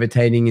was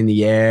levitating in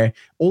the air,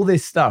 all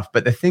this stuff.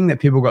 But the thing that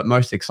people got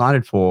most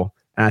excited for,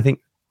 and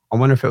I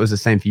wonder if it was the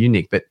same for you,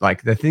 Nick, but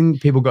like the thing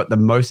people got the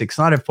most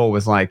excited for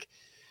was like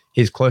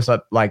his close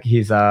up, like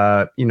his,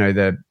 you know,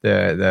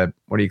 the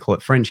what do you call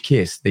it? French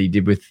kiss that he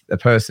did with a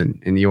person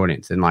in the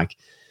audience. And like,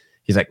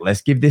 he's like,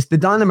 let's give this the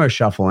Dynamo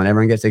Shuffle. And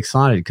everyone gets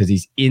excited because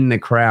he's in the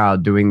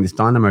crowd doing this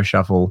Dynamo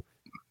Shuffle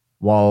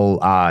while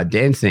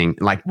dancing.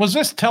 Like, was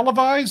this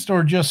televised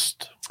or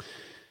just?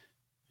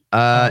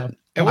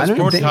 It was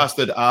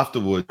broadcasted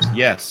afterwards.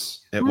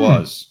 Yes, it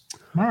was.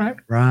 All right.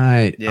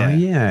 Right. Yeah. Oh,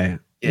 yeah.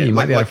 Yeah, you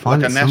might be able to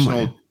find it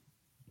somewhere.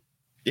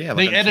 Yeah,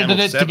 they edited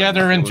it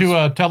together into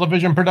a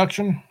television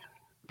production.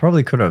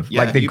 Probably could have.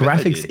 Yeah, like the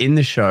graphics in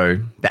the show,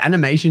 the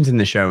animations in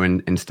the show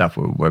and stuff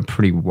were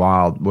pretty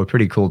wild, were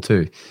pretty cool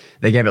too.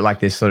 They gave it like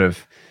this sort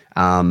of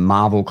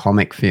Marvel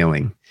comic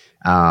feeling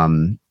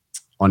on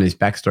his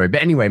backstory.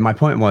 But anyway, my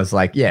point was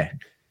like, yeah,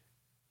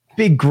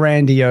 big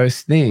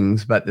grandiose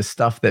things, but the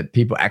stuff that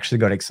people actually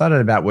got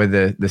excited about were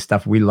the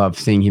stuff we love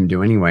seeing him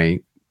do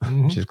anyway,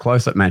 which is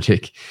close-up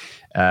magic,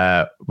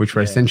 which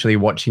we're essentially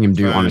watching him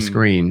do on a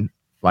screen,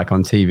 like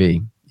on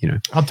TV. You know,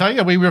 I'll tell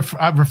you,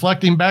 I'm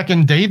reflecting back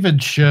in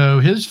David's show.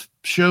 His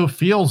show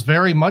feels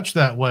very much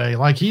that way.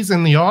 Like he's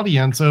in the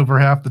audience over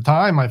half the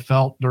time. I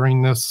felt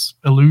during this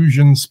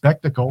illusion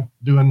spectacle,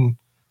 doing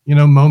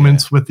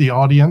moments with the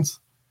audience.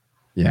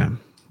 Yeah.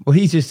 Well,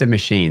 he's just a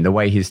machine. The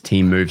way his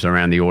team moves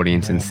around the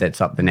audience and sets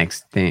up the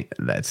next thing,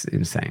 that's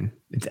insane.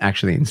 It's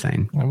actually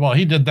insane. Well,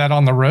 he did that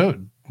on the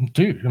road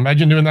too.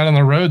 Imagine doing that on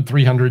the road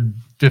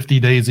 350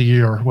 days a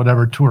year,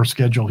 whatever tour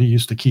schedule he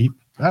used to keep.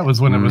 That was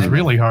when it was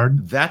really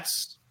hard.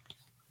 That's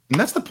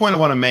the point I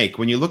want to make.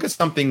 When you look at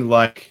something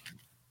like,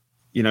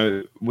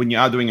 when you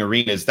are doing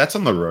arenas, that's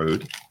on the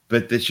road,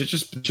 but there should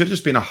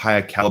just been a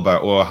higher caliber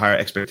or a higher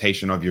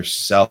expectation of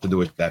yourself to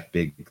do it that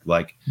big.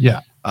 Like,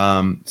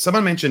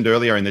 someone mentioned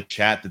earlier in the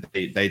chat that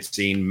they'd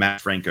seen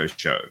Matt Franco's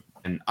show,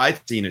 and I'd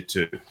seen it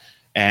too.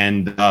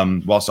 And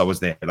whilst I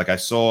was there, like I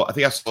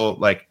think I saw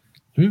like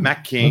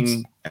Matt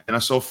King, and I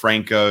saw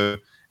Franco,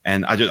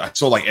 and I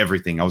saw like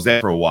everything. I was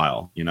there for a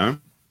while,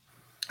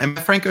 And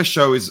Matt Franco's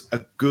show is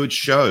a good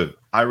show.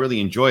 I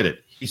really enjoyed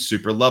it. He's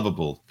super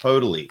lovable,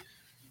 totally.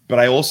 But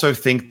I also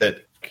think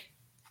that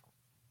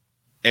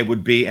it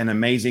would be an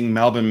amazing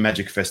Melbourne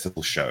Magic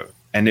Festival show,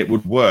 and it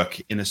would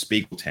work in a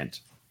Spiegel tent.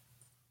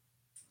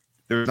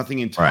 There was nothing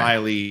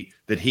entirely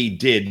that he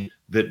did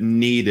that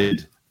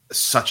needed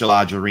such a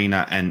large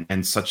arena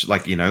and such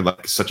like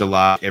such a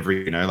large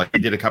like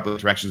he did a couple of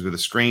interactions with the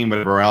screen,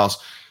 whatever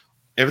else.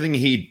 Everything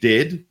he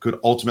did could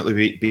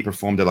ultimately be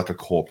performed at like a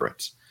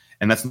corporate.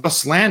 And that's not a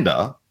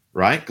slander,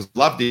 right? Because I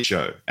love this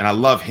show and I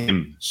love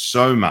him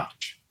so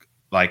much.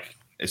 Like,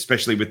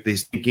 especially with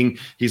this thinking,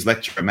 his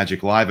lecture at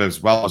Magic Live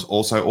as well was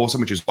also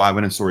awesome, which is why I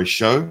went and saw his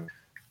show.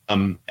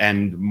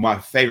 And my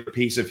favorite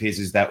piece of his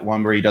is that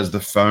one where he does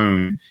the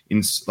phone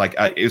in like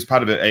it was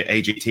part of an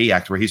AGT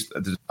act where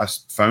a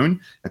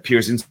phone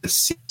appears into the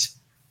seat,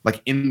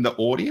 like in the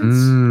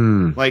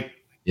audience. Like,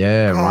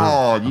 yeah.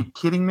 Wow. You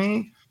kidding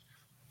me?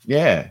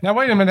 Yeah. Now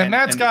wait a minute.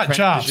 Matt's got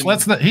chops.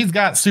 He's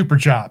got super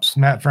chops.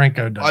 Matt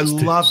Franco does.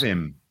 I love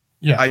him.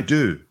 Yeah, I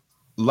do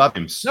love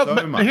him so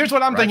much. But here's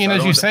what I'm thinking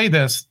as you say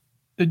this.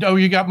 Oh,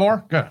 you got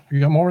more? Go. You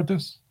got more with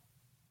this?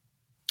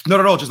 Not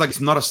at all. Just like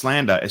it's not a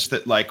slander. It's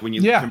that like when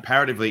you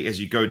comparatively as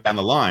you go down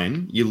the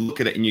line, you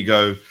look at it and you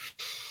go,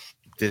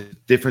 they're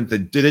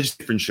just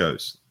different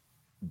shows.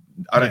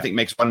 I don't think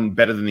makes one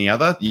better than the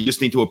other. You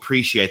just need to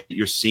appreciate that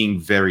you're seeing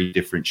very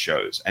different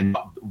shows, and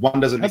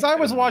one doesn't. As I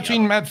was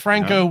watching Matt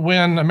Franco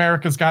win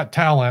America's Got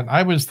Talent,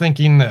 I was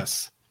thinking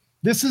this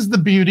is the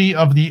beauty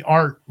of the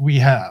art we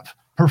have.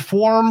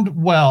 Performed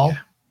well. Yeah.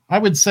 I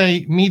would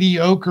say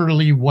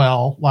mediocrely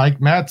well.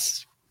 Like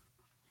Matt's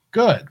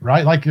good,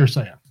 right? Like you're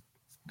saying.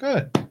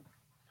 Good.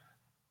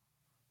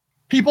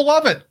 People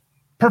love it.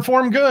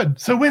 Perform good.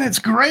 So when it's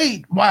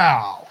great,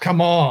 wow,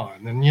 come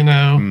on.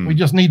 And, we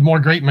just need more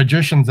great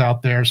magicians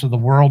out there so the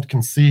world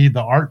can see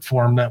the art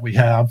form that we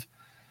have.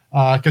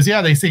 Because,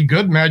 they see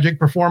good magic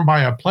performed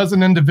by a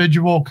pleasant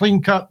individual,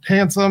 clean-cut,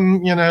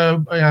 handsome,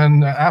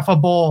 and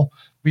affable.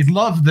 We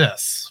love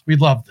this. We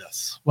love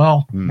this.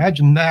 Well,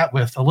 imagine that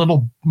with a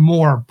little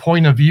more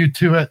point of view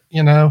to it,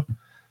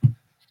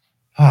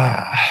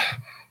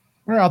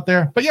 We're out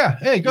there. But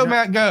hey, go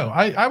Matt, go.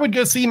 I would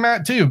go see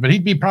Matt too, but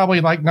he'd be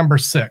probably like number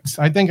 6.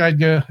 I think I'd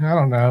go, I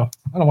don't know.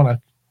 I don't want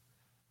to.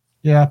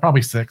 Yeah,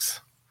 probably 6.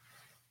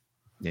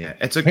 Yeah,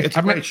 it's a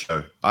great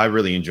show. I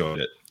really enjoyed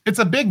it. It's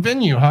a big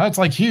venue, huh? It's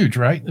like huge,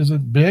 right? Is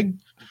it big?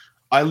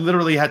 I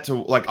literally had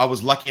to, I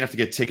was lucky enough to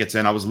get tickets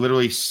and I was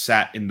literally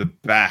sat in the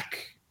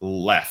back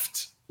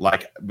left,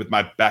 like with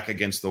my back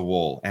against the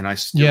wall, and I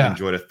still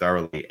enjoyed it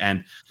thoroughly.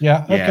 And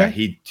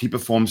he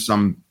performed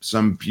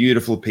some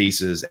beautiful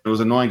pieces. It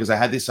was annoying because I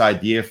had this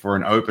idea for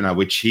an opener,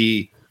 which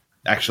he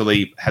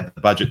actually had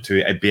the budget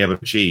to be able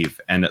to achieve,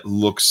 and it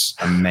looks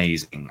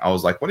amazing. I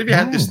was like, what if you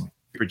had this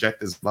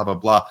projectors, blah, blah,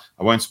 blah.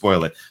 I won't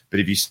spoil it, but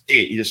if you see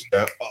it, you just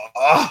go,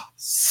 oh,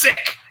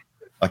 sick.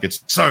 Like,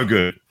 it's so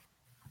good.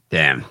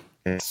 Damn.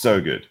 It's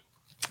so good.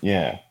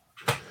 Yeah.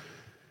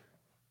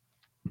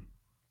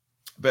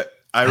 But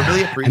I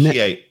really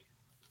appreciate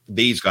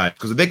these guys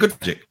because they're good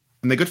magic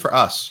and they're good for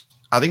us.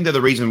 I think they're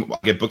the reason I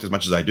get booked as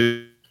much as I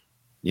do,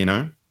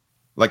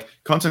 Like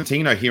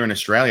Constantino here in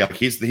Australia,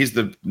 he's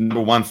the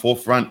number one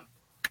forefront.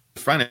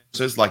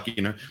 It's like,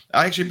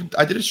 I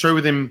did a show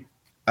with him,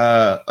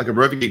 like a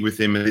roving gig with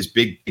him at this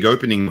big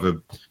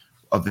opening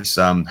of this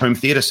home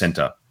theater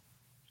center.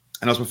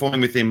 And I was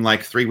performing with him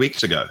like 3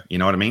 weeks ago. You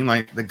know what I mean?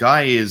 Like the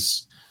guy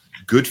is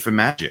good for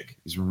magic.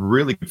 He's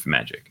really good for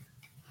magic.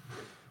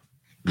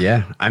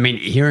 Yeah, I mean,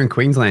 here in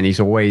Queensland, he's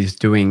always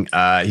doing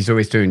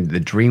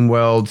the Dream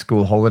World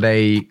school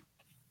holiday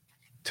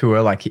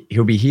tour. Like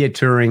he'll be here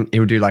touring.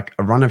 He'll do like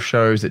a run of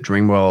shows at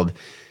Dream World.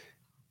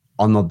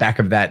 On the back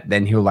of that,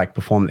 then he'll like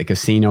perform at the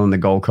casino on the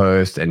Gold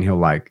Coast, and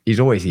he's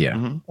always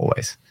here,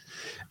 always.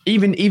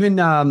 Even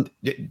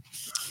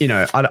you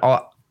know, I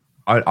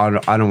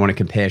don't want to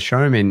compare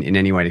Showman in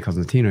any way to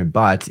Cosentino,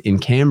 but in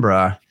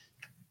Canberra,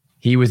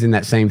 he was in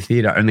that same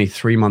theater only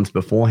 3 months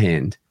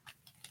beforehand,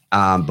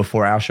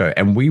 before our show,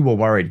 and we were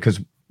worried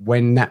because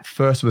when that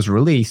first was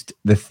released,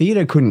 the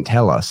theater couldn't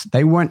tell us.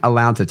 They weren't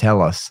allowed to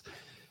tell us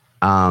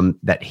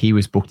that he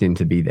was booked in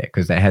to be there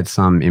because they had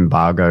some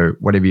embargo,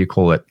 whatever you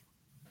call it,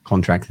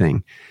 contract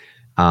thing.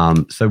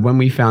 So when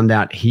we found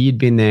out he had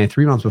been there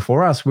 3 months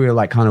before us, we were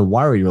like kind of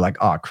worried. We were like,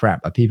 oh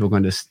crap, are people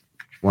going to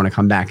want to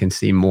come back and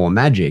see more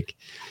magic?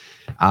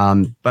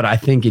 But I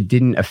think it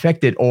didn't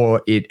affect it,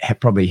 or it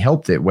probably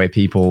helped it, where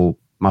people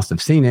must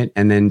have seen it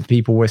and then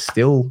people were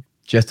still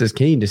just as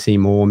keen to see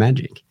more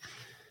magic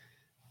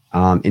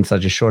in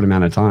such a short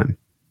amount of time.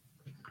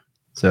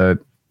 So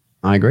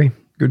I agree.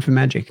 Good for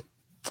magic.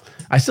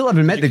 I still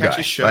haven't met the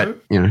guy,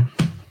 but you know,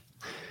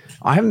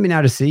 I haven't been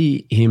able to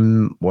see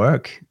him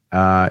work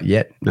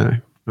yet. No,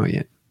 not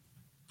yet.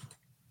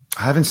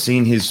 I haven't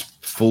seen his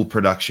full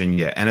production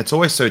yet. And it's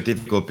always so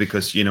difficult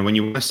because, you know, when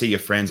you want to see your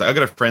friends, I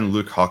got a friend,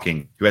 Luke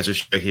Hocking, who has a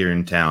show here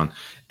in town,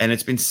 and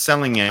it's been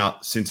selling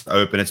out since it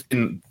opened. It's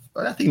been,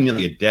 I think,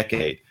 nearly a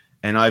decade.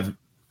 And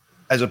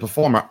as a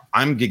performer,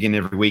 I'm gigging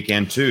every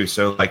weekend too.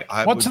 So like,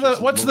 what's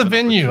the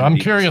venue? I'm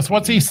curious.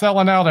 What's he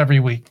selling out every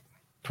week?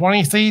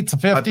 20 seats,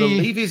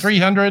 50,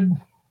 300?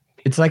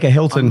 It's like a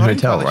Hilton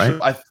hotel,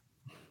 right?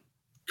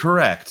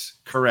 Sure.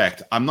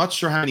 Correct. I'm not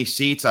sure how many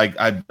seats.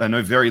 I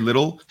know very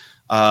little,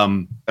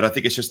 but I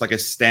think it's just like a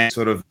stand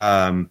sort of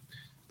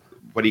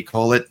what do you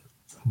call it?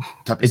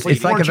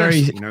 It's like a very.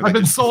 You know, I've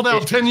been sold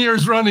out 10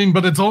 years running,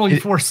 but it's only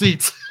 4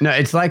 seats. No,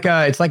 it's like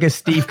a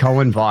Steve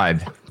Cohen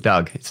vibe,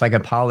 Doug. It's like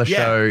a parlor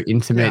show,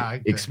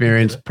 intimate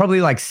experience.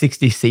 Probably like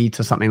 60 seats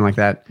or something like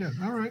that. Yeah.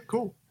 All right.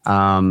 Cool.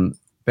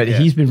 But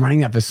he's been running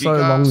that for so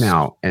long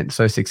now and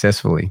so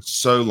successfully.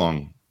 So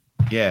long.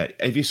 Yeah,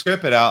 if you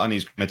scope it out on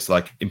his, it's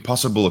like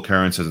Impossible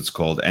Occurrences, it's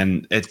called,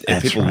 and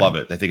people love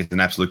it. They think it's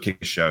an absolute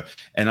kicker show,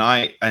 and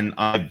I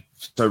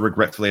so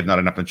regretfully have not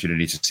had an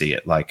opportunity to see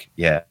it. Like,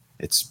 yeah,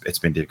 it's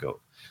been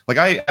difficult. Like,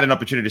 I had an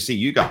opportunity to see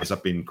you guys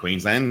up in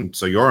Queensland,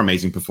 so your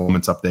amazing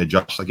performance up there,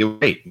 Josh. Like, it was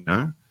great, you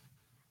know,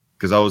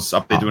 because I was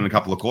up there doing a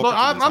couple of corporates.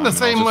 Well, I'm the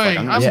same way.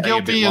 Like, I'm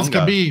guilty as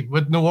can be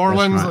with New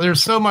Orleans. Right.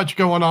 There's so much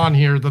going on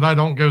here that I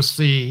don't go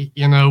see,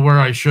 you know, where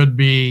I should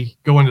be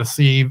going to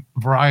see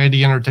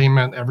variety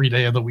entertainment every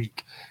day of the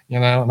week, you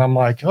know, and I'm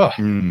like, oh,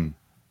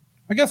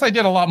 I guess I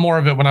did a lot more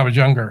of it when I was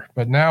younger,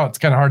 but now it's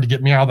kind of hard to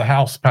get me out of the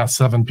house past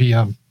 7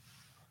 p.m.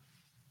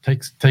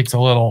 Takes a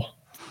little,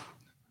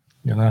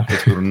 you know.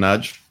 Takes a little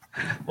nudge.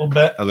 A little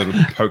bit. A little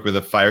poke with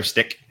a fire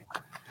stick.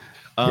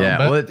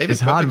 Well, David, it's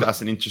hard.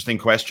 That's an interesting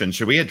question.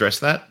 Should we address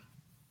that?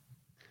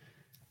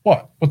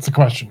 What? What's the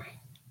question?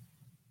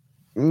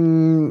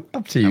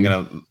 Up to you. I'm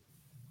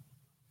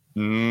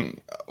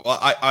gonna. Well,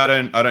 I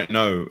don't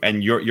know.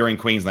 And you're in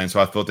Queensland, so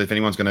I thought if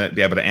anyone's going to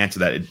be able to answer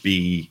that, it'd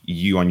be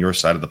you on your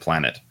side of the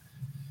planet.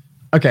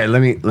 Okay,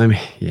 let me.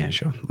 Yeah,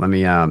 sure. Let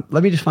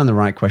me just find the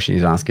right question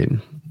he's asking.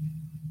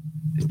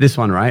 Is this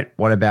one right?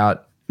 What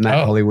about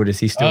Matt Hollywood? Is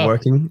he still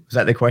working? Is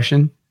that the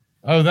question?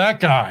 Oh, that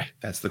guy.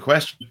 That's the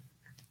question.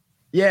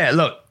 Yeah,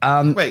 look,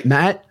 wait,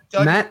 Matt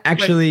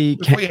actually.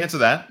 Before you answer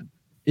that,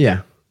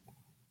 yeah.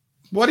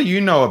 What do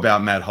you know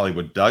about Matt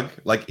Hollywood, Doug?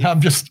 Like,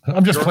 I'm just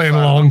playing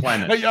along.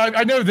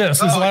 I know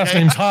this. His last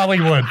name's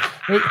Hollywood.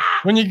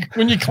 When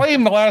you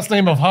claim the last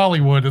name of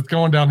Hollywood, it's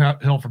going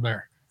downhill from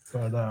there.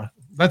 But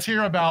let's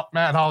hear about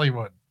Matt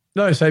Hollywood.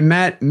 No, so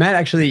Matt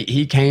actually,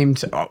 he came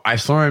to, I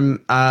saw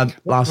him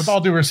last. With all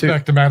due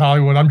respect to Matt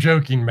Hollywood, I'm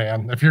joking,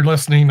 man. If you're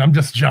listening, I'm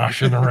just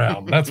joshing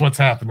around. That's what's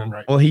happening right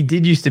now. Well, he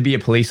did used to be a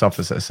police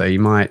officer, so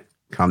you might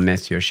come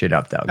mess your shit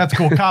up, Doug. That's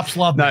cool. Cops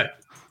love me.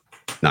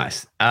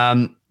 Nice.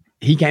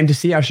 He came to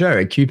see our show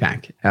at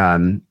QPAC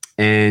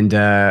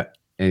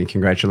and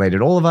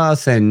congratulated all of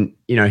us. And,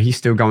 you know, he's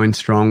still going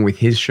strong with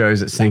his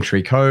shows at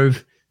Sanctuary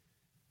Cove.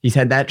 He's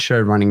had that show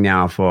running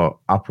now for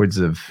upwards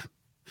of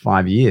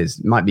 5 years.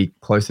 It might be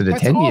closer to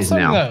 10 years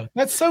now. Though.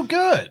 That's so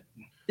good.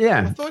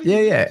 Yeah. I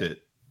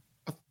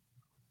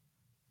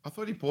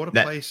thought he bought a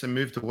place and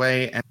moved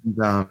away.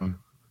 And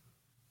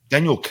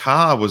Daniel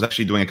Carr was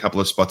actually doing a couple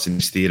of spots in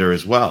his theater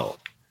as well.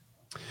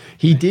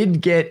 He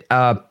did get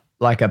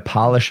like a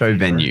parlor show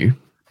venue.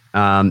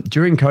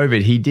 During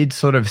COVID, he did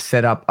sort of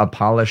set up a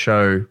parlor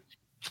show,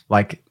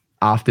 like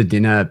after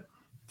dinner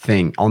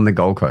thing on the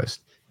Gold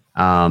Coast,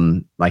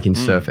 like in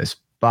Surface.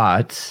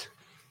 But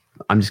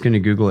I'm just going to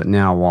Google it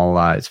now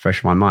while it's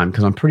fresh in my mind,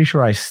 because I'm pretty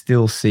sure I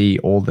still see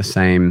all the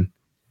same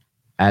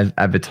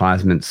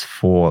advertisements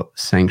for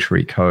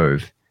Sanctuary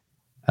Cove.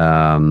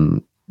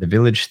 The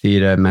Village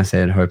Theatre,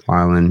 Massahead, Hope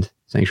Island,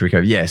 Sanctuary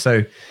Cove. Yeah,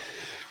 so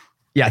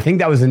Yeah, I think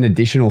that was an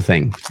additional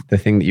thing, the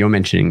thing that you're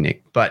mentioning,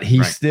 Nick. But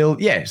he's still,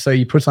 so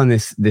he puts on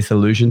this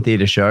Illusion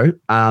Theatre show,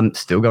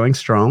 still going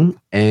strong.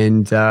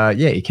 And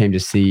he came to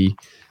see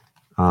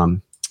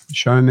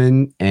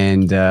Showman.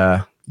 And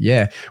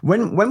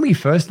when we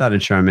first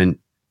started Showman,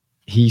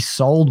 he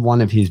sold one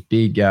of his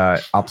big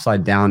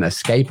upside down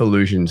escape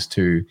illusions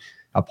to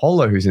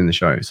Apollo, who's in the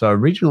show. So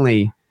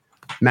originally,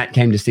 Matt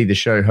came to see the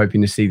show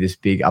hoping to see this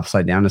big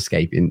upside down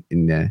escape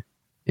in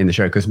the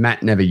show, because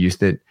Matt never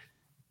used it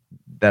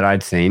that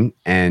I'd seen,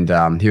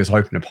 and he was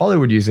hoping Apollo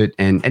would use it.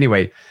 And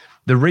anyway,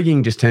 the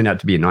rigging just turned out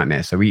to be a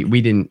nightmare, so we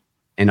didn't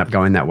end up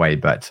going that way.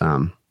 But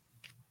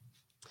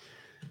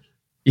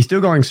he's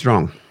still going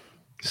strong,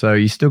 so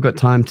you still got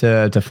time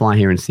to fly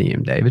here and see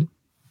him, David.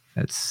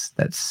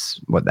 That's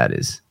what that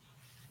is.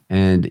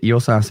 And he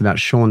also asked about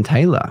Sean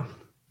Taylor.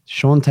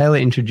 Sean Taylor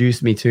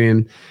introduced me to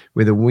him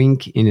with a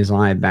wink in his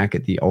eye back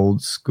at the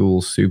old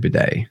school Super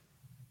Day.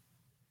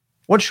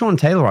 What's Sean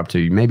Taylor up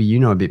to? Maybe you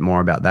know a bit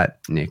more about that,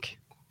 Nick.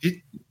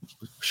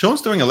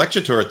 Sean's doing a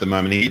lecture tour at the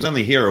moment. He was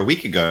only here a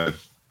week ago,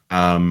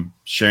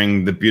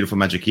 sharing the beautiful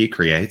magic he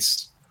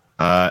creates.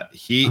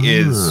 He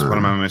is one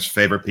of my most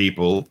favorite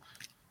people.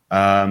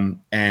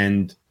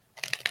 And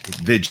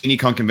the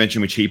GenieCon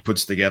convention, which he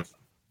puts together,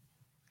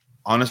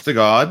 honest to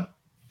God,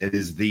 it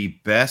is the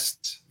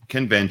best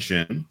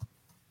convention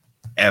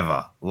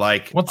ever.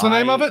 Like, what's the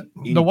name of it?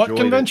 The what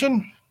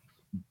convention?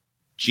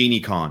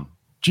 GenieCon.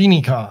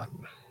 GenieCon.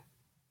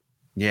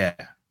 Yeah.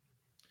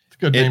 It's a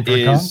good name for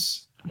a con.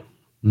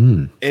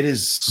 It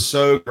is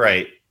so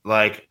great.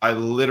 Like, I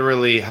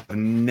literally have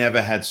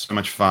never had so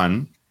much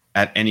fun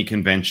at any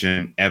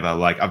convention ever.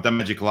 Like, I've done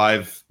Magic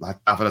Live like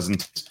half a dozen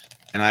times,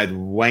 and I had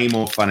way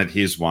more fun at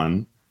his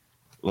one.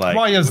 Like,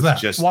 why is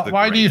that?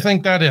 Why do you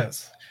think that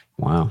is?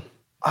 Wow.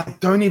 I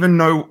don't even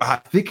know. I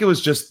think it was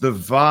just the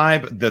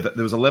vibe.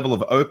 There was a level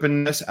of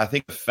openness. I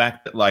think the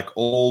fact that like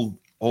all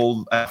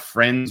our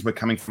friends were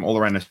coming from all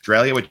around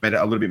Australia, which made it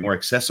a little bit more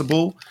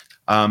accessible.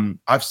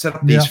 I've set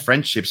up these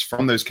friendships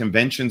from those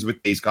conventions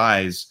with these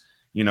guys,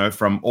 you know,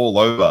 from all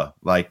over,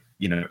 like,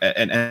 you know,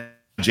 and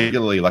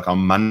particularly like on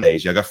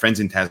Mondays, I got friends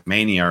in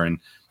Tasmania and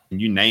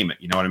you name it,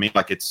 you know what I mean?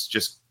 Like, it's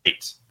just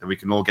great that we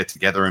can all get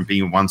together and be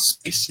in one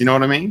space, you know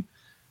what I mean?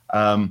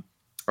 I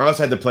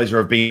also had the pleasure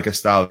of being a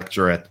star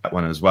lecturer at that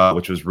one as well,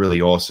 which was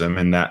really awesome.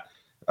 And that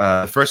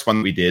the first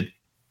one we did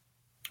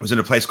was in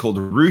a place called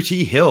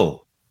Rooty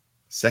Hill,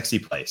 sexy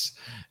place.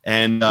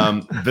 And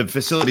the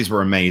facilities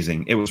were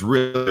amazing. It was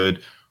really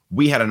good.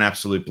 We had an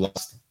absolute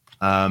blast.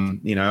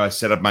 You know, I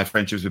set up my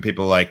friendships with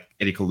people like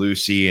Eddie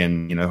Calusi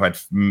and, you know, who I'd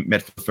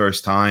met for the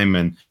first time.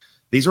 And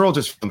these are all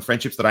just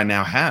friendships that I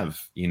now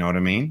have. You know what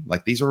I mean?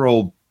 Like, these are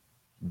all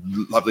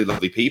lovely,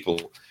 lovely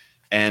people.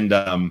 And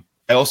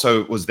I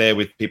also was there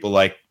with people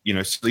like, you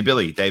know, Silly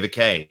Billy, David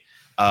Kay,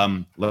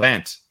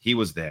 Levant, he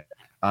was there.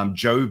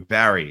 Joe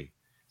Barry,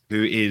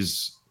 who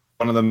is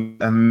one of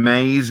the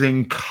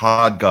amazing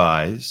card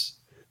guys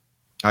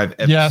I've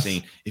ever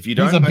seen. If you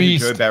don't know who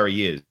Joe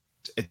Barry is,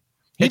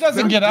 he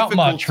doesn't get out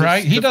much,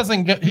 right? He's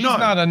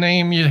not a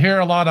name you hear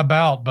a lot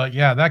about, but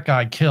yeah, that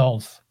guy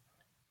kills.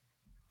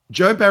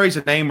 Joe Barry's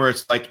a name where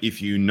it's like,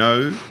 if you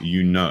know,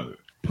 you know.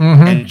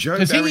 Mm-hmm. And Joe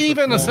is he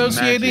even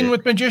associating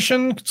with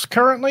magicians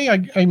currently?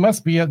 I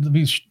must be.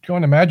 He's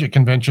going to magic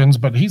conventions,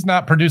 but he's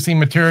not producing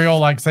material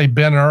like, say,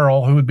 Ben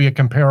Earl, who would be a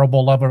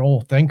comparable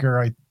level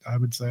thinker, I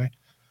would say.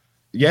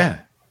 Yeah,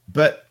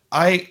 but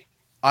I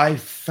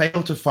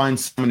fail to find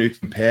someone who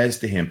compares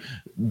to him.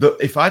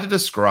 If I had to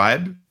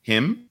describe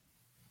him,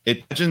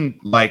 imagine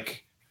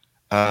like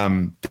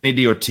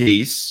Kennedy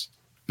Ortiz,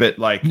 but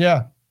like,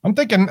 yeah, I'm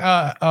thinking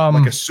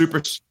like a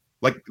super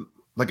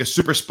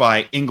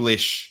spy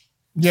English.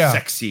 Yeah,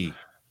 sexy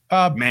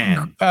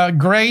man.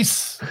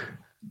 Grace,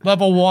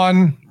 level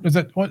 1. Is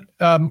it what?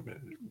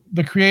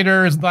 The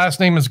creator's last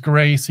name is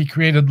Grace. He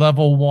created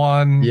level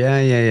 1.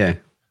 Yeah.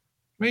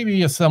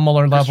 Maybe a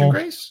similar level.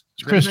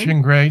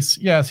 Christian Grace.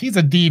 Yes, he's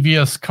a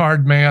devious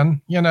card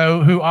man, you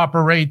know, who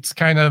operates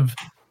kind of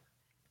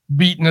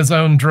beating his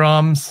own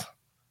drums.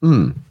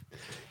 Didn't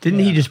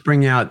he just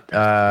bring out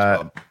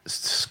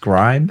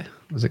Scribe?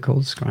 Was it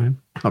called Scribe?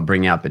 Not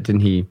bring out, but didn't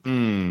he?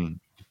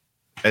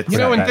 You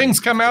know, when things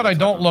come out, I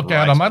don't look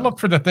at them. I look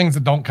for the things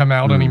that don't come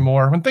out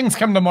anymore. When things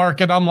come to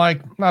market, I'm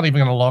like, not even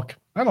going to look.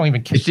 I don't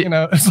even care. You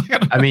know, it's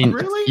like, I mean,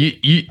 really?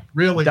 You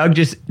really?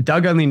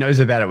 Doug only knows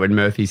about it when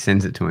Murphy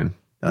sends it to him.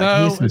 Like,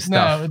 no, it's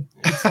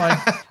like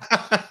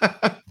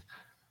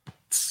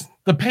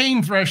the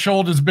pain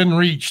threshold has been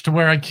reached to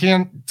where I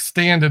can't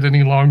stand it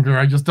any longer.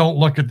 I just don't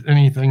look at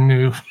anything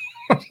new.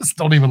 I just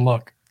don't even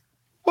look.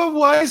 Well,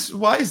 why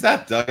is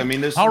that, Doug? I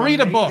mean, I'll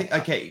read a book.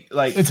 Okay,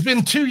 like, it's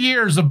been 2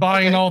 years of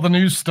buying all the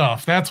new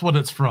stuff. That's what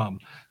it's from.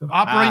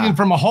 Operating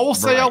from a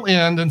wholesale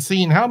end and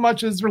seeing how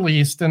much is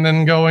released, and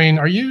then going,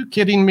 "Are you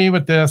kidding me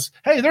with this?"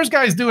 Hey, there's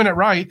guys doing it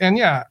right, and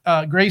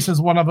Grace is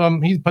one of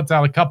them. He puts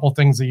out a couple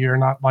things a year,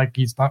 not like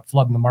he's not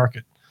flooding the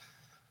market.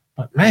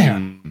 But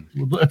man,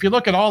 if you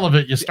look at all of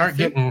it, you start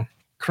getting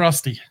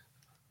crusty.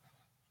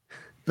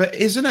 But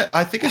isn't it?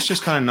 I think it's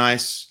just kind of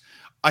nice.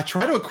 I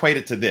try to equate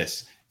it to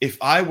this. if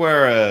I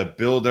were a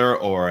builder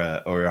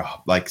or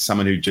like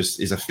someone who just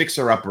is a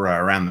fixer-upper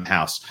around the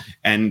house,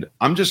 and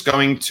I'm just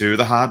going to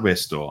the hardware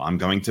store, I'm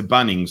going to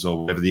Bunnings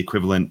or whatever the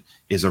equivalent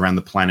is around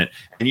the planet,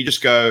 and you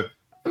just go,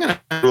 I'm going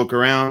to look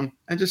around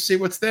and just see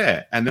what's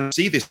there. And then I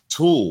see this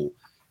tool.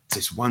 It's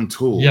this one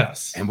tool.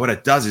 Yes. And what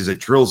it does is it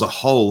drills a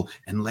hole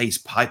and lays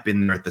pipe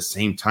in there at the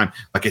same time.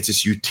 Like it's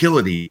this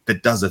utility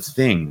that does a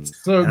thing.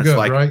 So and good, it's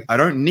like, right? I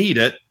don't need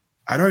it,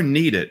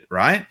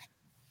 right?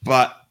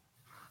 But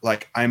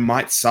like I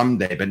might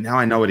someday, but now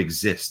I know it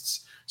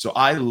exists. So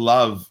I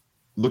love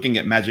looking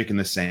at magic in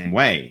the same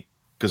way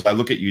because I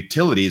look at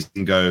utilities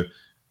and go,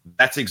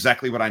 that's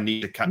exactly what I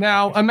need to cut.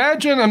 Now,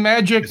 imagine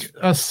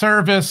a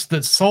service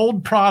that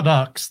sold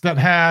products that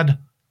had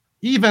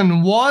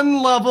even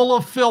one level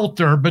of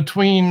filter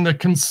between the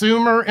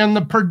consumer and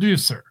the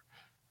producer.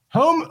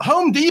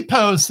 Home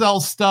Depot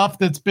sells stuff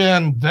that's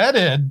been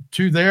vetted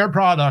to their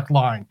product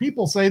line.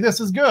 People say this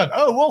is good.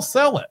 Oh, we'll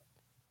sell it.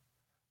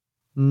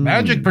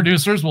 Magic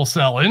producers will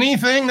sell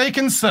anything they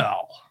can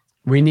sell.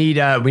 We need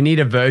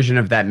a version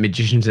of that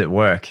Magicians at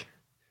Work,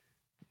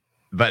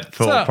 but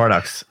for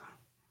products.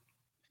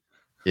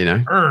 You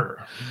know,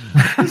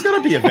 there's got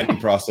to be a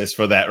vetting process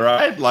for that,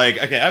 right? Like,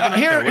 okay,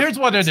 here's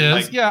what it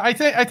is. Like, yeah, I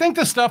think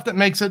the stuff that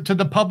makes it to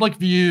the public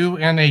view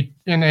in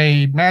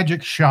a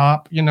magic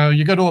shop. You know,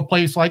 you go to a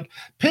place like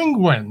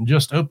Penguin,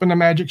 just opened a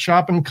magic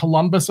shop in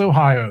Columbus,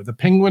 Ohio, the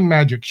Penguin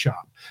Magic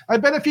Shop. I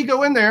bet if you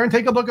go in there and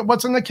take a look at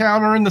what's in the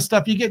counter and the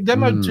stuff you get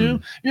demoed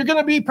to, you're going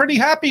to be pretty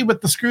happy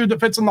with the screw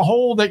that fits in the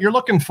hole that you're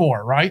looking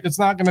for, right? It's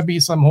not going to be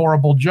some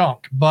horrible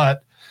junk.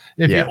 But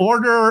if you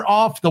order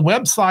off the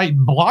website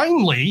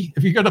blindly,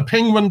 if you go to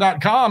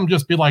penguin.com,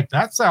 just be like,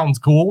 that sounds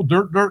cool.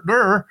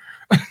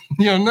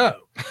 No.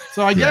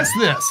 So I guess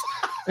this,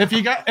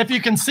 if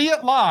you can see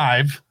it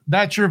live,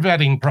 that's your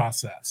vetting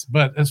process.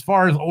 But as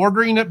far as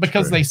ordering it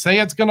because they say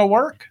it's going to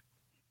work,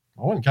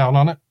 I wouldn't count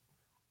on it.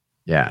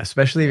 Yeah,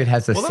 especially if it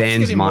has the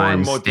Sans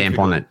Mine stamp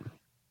on it.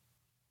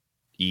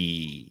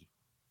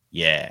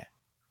 Yeah.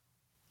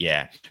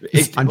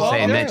 I'm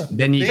saying that.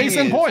 Then you case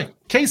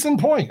in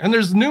point. And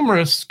there's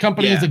numerous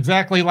companies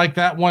exactly like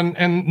that one,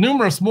 and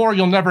numerous more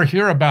you'll never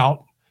hear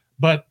about.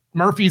 But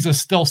Murphy's is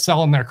still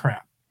selling their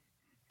crap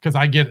because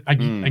I get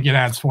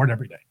ads for it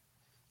every day.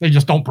 They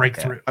just don't break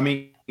through. I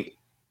mean,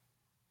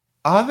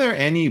 are there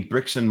any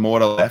bricks and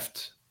mortar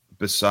left?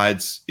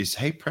 Besides, is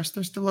Hey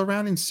Presto still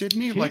around in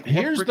Sydney? Like,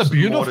 here's what the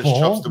beautiful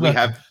shops do we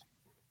have?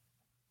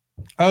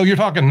 Oh, you're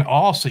talking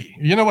Aussie.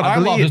 You know what I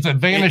love is that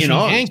Vanishing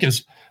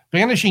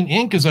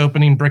Ink is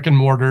opening brick and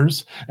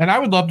mortars, and I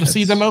would love to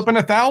see them open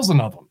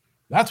 1,000 of them.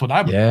 That's what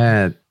I would.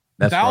 Yeah,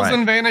 that's 1,000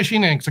 right.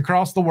 Vanishing Inks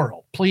across the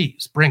world.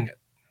 Please bring it.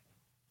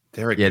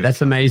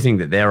 That's amazing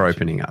that they're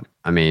opening up.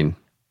 I mean,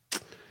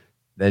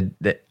 and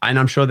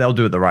I'm sure they'll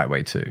do it the right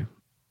way too.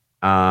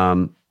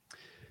 So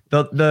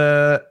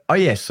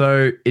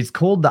it's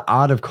called the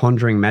Art of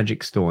Conjuring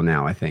Magic Store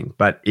now, I think,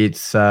 but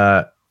it's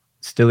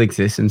still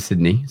exists in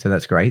Sydney, so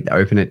that's great. They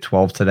open at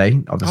 12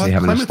 today, obviously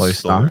having a slow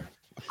start.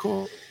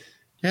 Cool.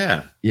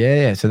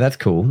 Yeah. So that's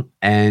cool.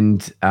 And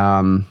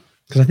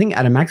because I think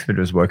Adam Maxford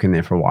was working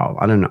there for a while.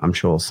 I don't know. I'm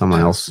sure someone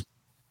else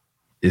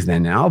is there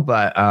now,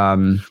 but I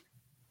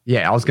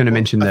was going to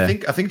mention I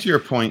think to your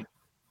point,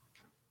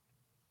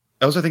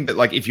 I also think that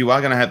like if you are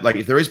going to have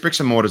if there is bricks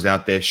and mortars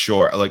out there,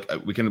 sure, like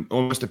we can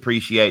almost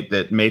appreciate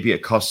that maybe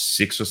it costs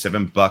 $6 or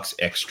 $7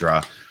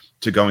 extra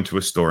to go into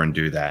a store and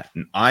do that.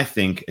 And I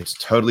think it's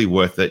totally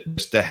worth it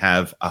just to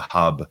have a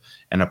hub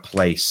and a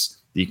place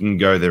that you can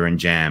go there and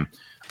jam.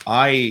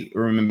 I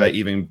remember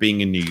even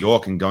being in New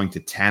York and going to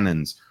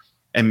Tannen's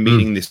and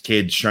meeting this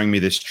kid showing me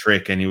this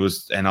trick, and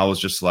I was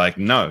just like,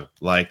 no,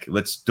 like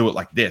let's do it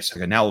like this.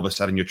 Okay, now all of a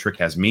sudden your trick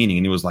has meaning.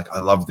 And he was like,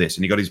 I love this,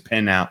 and he got his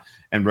pen out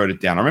and wrote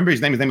it down. I remember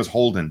his name was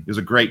Holden. He was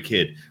a great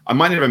kid. I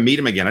might never meet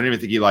him again. I don't even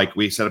think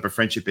we set up a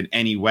friendship in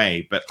any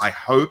way, but I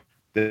hope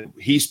that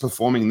he's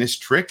performing this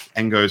trick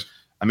and goes,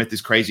 I met this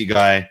crazy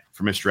guy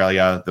from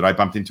Australia that I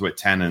bumped into at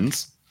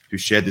Tannen's who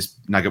shared this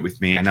nugget with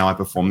me, and now I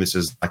perform this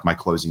as like my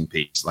closing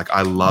piece. Like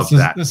I love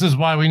that. This is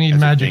why we need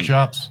magic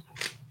shops.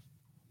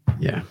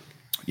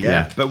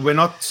 Yeah, but we're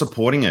not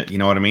supporting it. You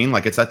know what I mean?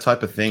 Like it's that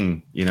type of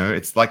thing. You know,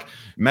 it's like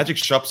magic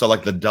shops are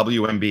like the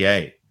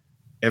WNBA.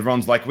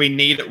 Everyone's like, we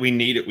need it.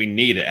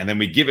 And then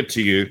we give it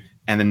to you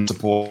and then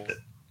support it.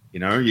 You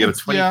know, you have a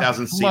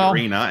 20,000 seat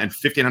arena and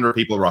 1,500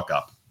 people rock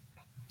up.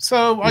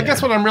 So I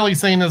guess what I'm really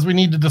saying is we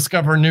need to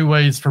discover new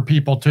ways for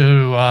people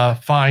to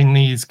find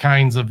these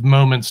kinds of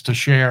moments to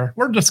share.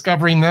 We're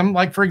discovering them.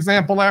 Like, for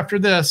example, after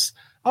this,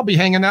 I'll be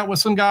hanging out with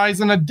some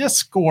guys in a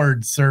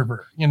Discord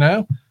server,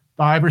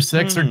 5 or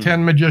 6 or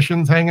 10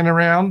 magicians hanging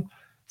around.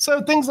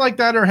 So things like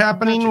that are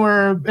happening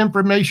where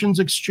information's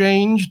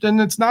exchanged, and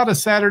it's not a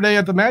Saturday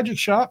at the magic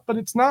shop, but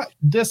it's not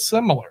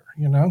dissimilar,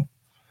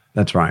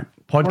 That's right.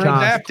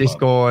 Podcast,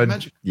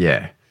 Discord.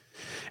 Yeah.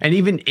 And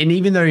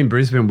even though in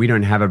Brisbane we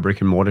don't have a brick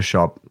and mortar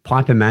shop,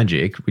 Piper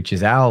Magic, which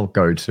is our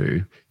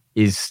go-to,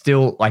 is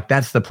still like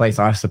that's the place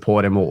I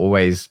support and will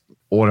always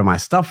order my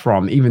stuff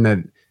from, even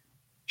though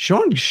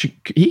Sean,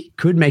 he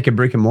could make a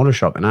brick and mortar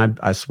shop, and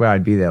I swear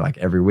I'd be there like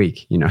every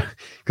week,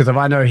 because if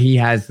I know he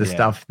has the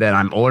stuff that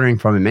I'm ordering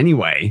from him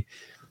anyway,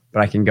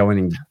 but I can go in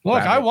and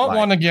look. I want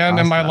one again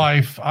in my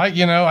life.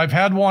 I've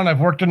had one.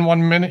 I've worked in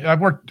one minute.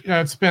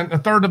 Spent a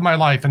third of my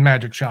life in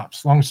magic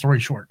shops. Long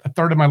story short, a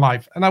third of my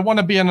life, and I want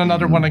to be in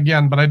another one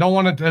again, but I don't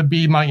want it to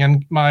be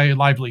my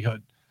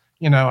livelihood.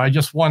 I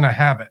just want to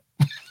have it,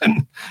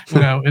 and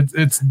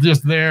it's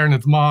just there and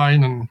it's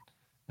mine, and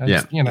I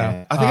think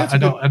that's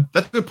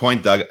a good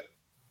point, Doug.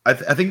 I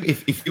think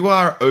if you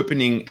are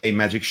opening a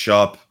magic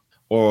shop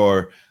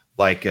or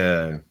like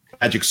a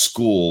magic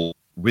school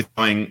with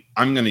going,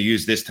 I'm going to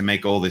use this to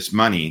make all this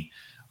money,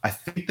 I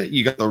think that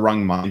you got the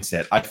wrong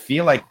mindset. I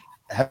feel like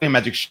having a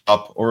magic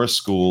shop or a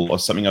school or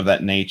something of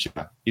that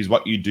nature is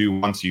what you do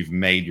once you've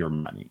made your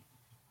money.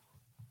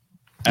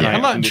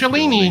 And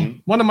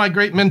Cellini, one of my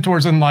great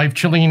mentors in life,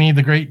 Cellini,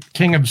 the great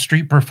king of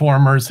street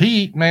performers,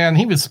 he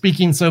was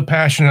speaking so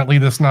passionately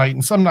this night,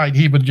 and some night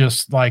he would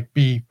just like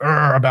be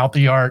about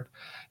the art.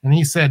 And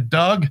he said,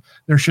 Doug,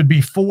 there should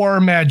be 4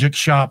 magic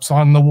shops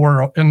in the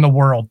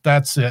world.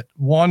 That's it.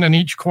 One in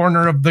each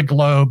corner of the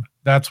globe.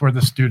 That's where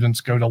the students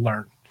go to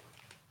learn.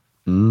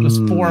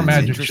 Just 4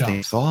 magic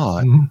shops.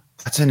 Thought.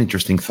 That's an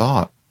interesting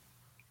thought.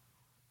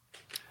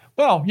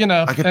 Well,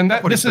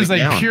 this is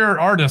a pure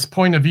artist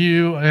point of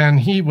view, and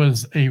he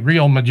was a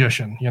real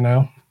magician,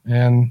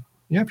 and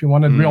if you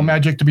wanted real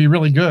magic to be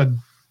really good,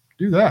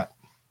 do that.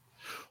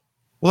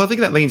 Well, I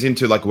think that leans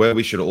into like where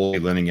we should all be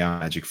learning our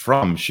magic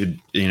from.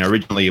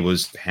 Originally it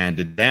was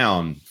handed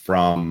down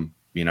from,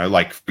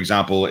 like, for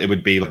example, it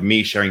would be like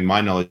me sharing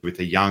my knowledge with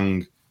a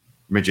young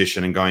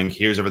magician and going,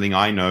 here's everything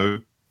I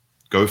know,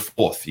 go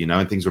forth,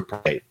 and things were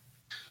great.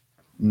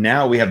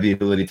 Now we have the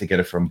ability to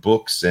get it from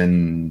books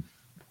and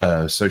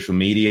social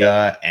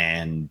media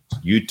and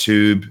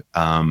YouTube.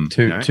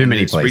 Too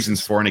many places.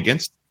 Reasons for and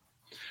against.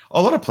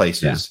 A lot of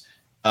places,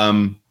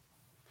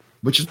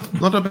 which is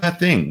not a bad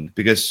thing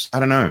because, I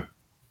don't know,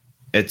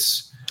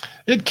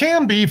 it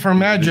can be for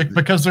magic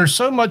because there's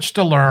so much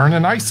to learn.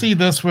 And I see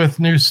this with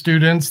new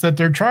students that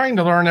they're trying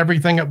to learn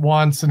everything at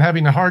once and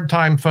having a hard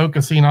time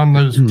focusing on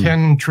those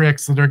 10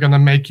 tricks that are going to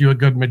make you a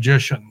good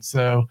magician.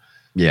 So,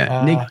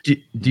 Nick,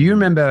 do you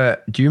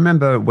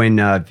remember when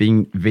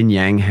Vin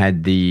Yang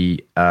had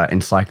the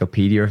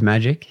Encyclopedia of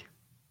Magic,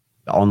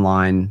 the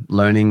online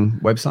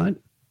learning website?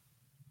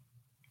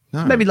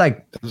 No, maybe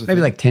like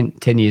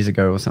 10 years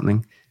ago or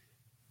something.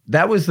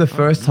 That was the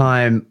first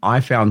time I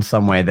found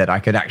somewhere that I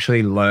could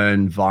actually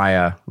learn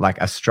via like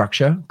a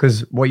structure.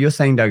 Because what you're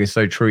saying, Doug, is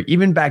so true.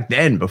 Even back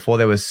then, before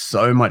there was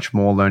so much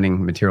more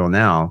learning material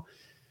now,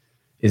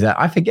 is that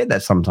I forget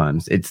that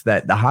sometimes. It's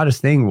that the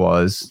hardest thing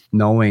was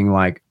knowing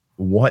like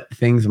what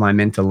things am I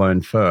meant to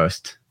learn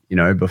first,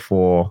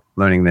 before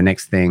learning the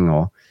next thing.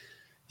 Or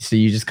so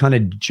you're just kind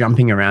of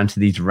jumping around to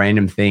these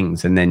random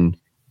things, and then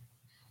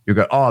you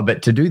go, oh,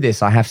 but to do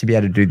this, I have to be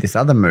able to do this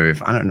other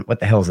move. I don't know what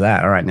the hell's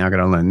that. All right, now I got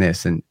to learn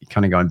this, and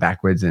kind of going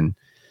backwards.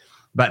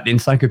 But the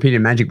Encyclopedia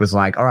of Magic was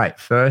like, all right,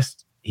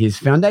 first here's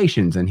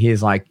foundations, and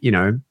here's like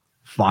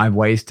 5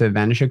 ways to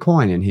vanish a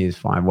coin, and here's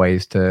 5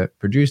 ways to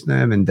produce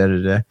them, and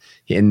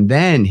and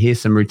then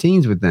here's some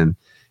routines with them,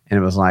 and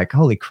it was like,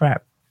 holy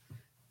crap,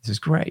 this is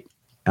great.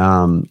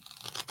 And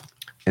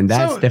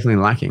that's definitely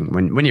lacking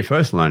when you're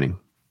first learning.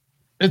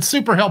 It's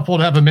super helpful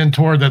to have a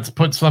mentor that's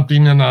put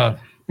something in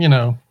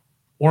a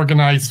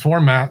organized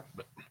format.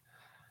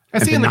 I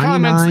see in the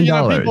comments,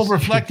 people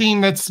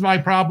reflecting, that's my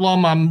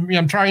problem.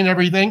 I'm trying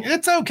everything.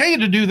 It's okay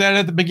to do that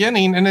at the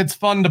beginning, and it's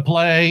fun to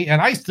play. And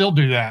I still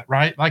do that,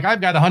 right? Like I've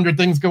got 100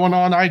 things going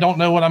on. I don't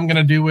know what I'm going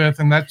to do with.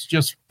 And that's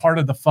just part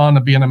of the fun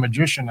of being a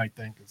magician, I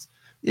think, is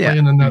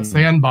playing in that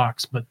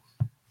sandbox. But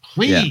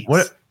please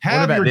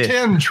have your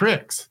 10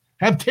 tricks.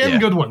 Have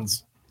 10 good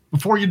ones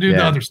before you do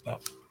the other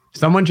stuff.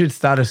 Someone should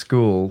start a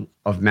school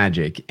of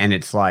magic, and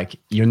it's like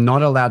you're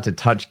not allowed to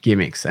touch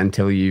gimmicks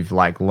until you've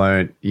like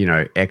learned,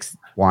 X,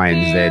 Y,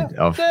 and Z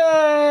of.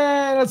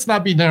 Let's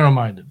not be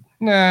narrow-minded.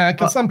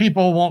 Because some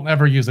people won't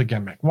ever use a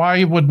gimmick.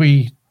 Why would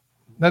we?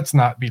 Let's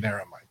not be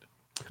narrow-minded.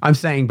 I'm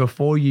saying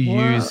before you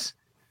use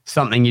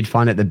something you'd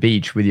find at the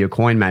beach with your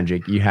coin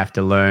magic, you have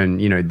to learn,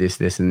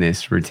 this, and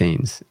this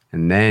routines,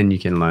 and then you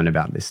can learn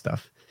about this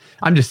stuff.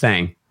 I'm just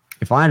saying,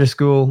 if I had a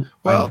school,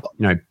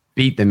 I'd,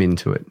 beat them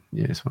into it.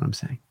 Yeah, that's what I'm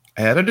saying.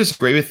 I don't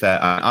disagree with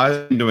that.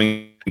 I've been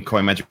doing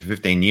coin magic for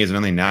 15 years, and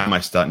only now am I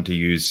starting to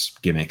use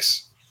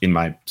gimmicks in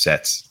my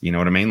sets. You know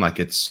what I mean? Like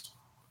it's,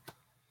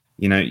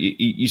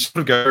 you sort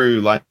of go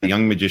like a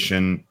young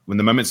magician. When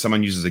the moment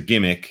someone uses a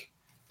gimmick,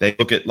 they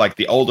look at like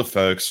the older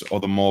folks or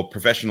the more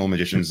professional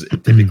magicians,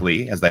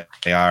 typically as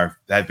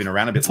they've been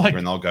around a bit longer,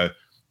 and they'll go,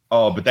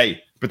 oh, but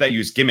they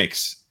use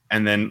gimmicks,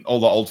 and then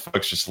all the old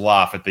folks just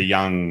laugh at the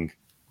young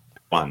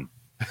one.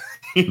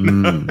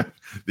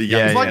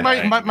 It's like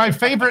my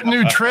favorite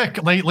new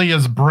trick lately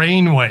is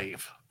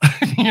brainwave.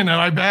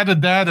 I've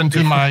added that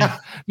into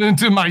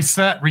my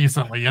set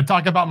recently. I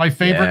talk about my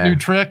favorite new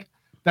trick.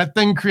 That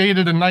thing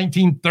created in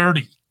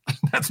 1930.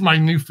 That's my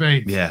new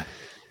fave. Yeah.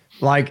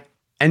 Like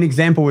an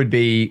example would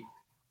be,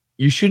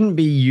 you shouldn't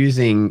be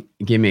using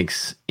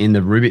gimmicks in the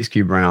Rubik's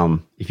Cube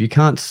realm if you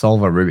can't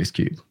solve a Rubik's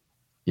Cube.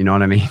 You know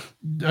what I mean?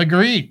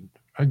 Agreed.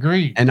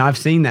 And I've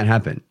seen that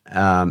happen.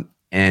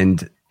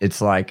 And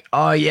it's like,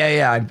 oh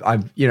yeah,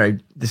 I've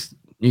this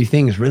new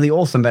thing is really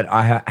awesome, but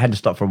I had to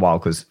stop for a while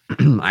because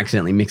I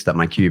accidentally mixed up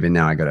my cube, and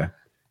now I gotta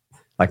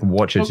like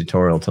watch a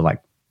tutorial to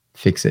like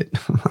fix it.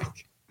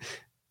 Like,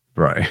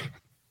 bro,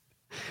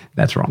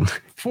 that's wrong.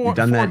 For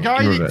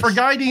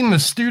guiding the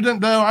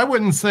student, though, I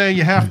wouldn't say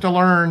you have to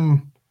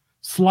learn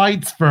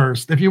sleights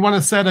first. If you want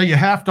to set you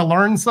have to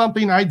learn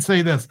something, I'd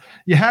say this.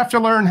 You have to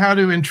learn how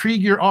to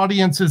intrigue your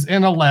audience's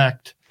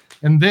intellect,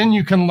 and then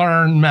you can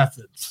learn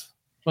methods.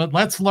 But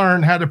let's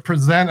learn how to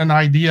present an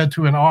idea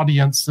to an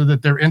audience so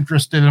that they're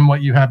interested in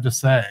what you have to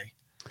say.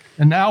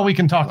 And now we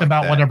can talk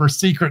about whatever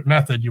secret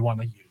method you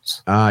want to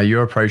use.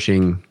 You're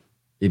approaching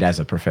it as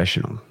a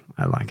professional.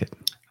 I like it.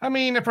 I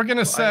mean, if we're going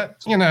to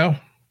set,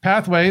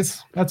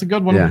 pathways, that's a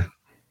good one.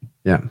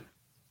 Yeah.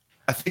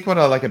 I think what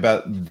I like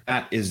about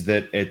that is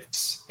that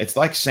it's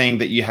like saying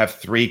that you have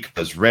three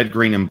colors, red,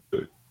 green, and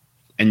blue,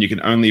 and you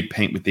can only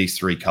paint with these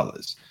three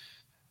colors.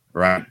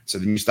 Right. So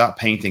then you start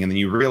painting and then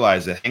you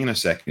realize that, hang on a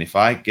second, if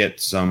I get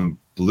some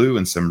blue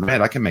and some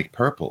red, I can make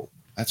purple.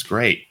 That's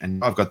great.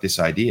 And I've got this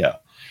idea.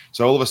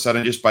 So all of a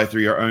sudden, just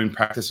through your own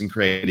practice and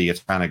creativity,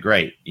 it's kind of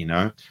great.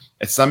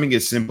 It's something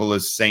as simple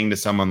as saying to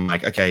someone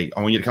like, okay,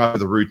 I want you to come up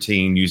with a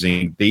routine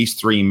using these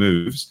three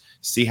moves.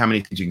 See how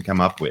many things you can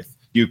come up with.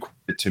 You equate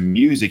it to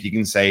music. You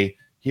can say,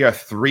 here are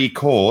 3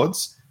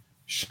 chords.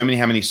 Show me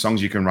how many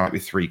songs you can write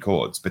with 3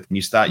 chords. But then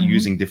you start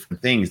using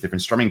different things,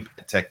 different strumming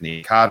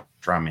technique, card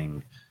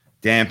strumming,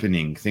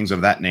 dampening, things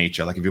of that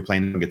nature. Like if you're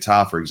playing a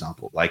guitar, for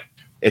example, like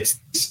it's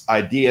this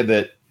idea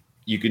that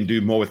you can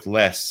do more with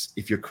less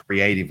if you're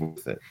creative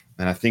with it.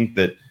 And I think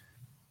that,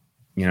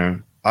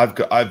 I've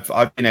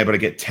been able to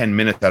get 10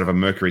 minutes out of a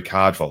Mercury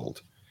card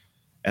fold,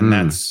 and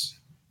that's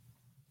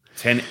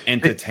 10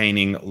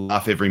 entertaining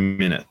laugh every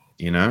minute,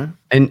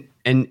 And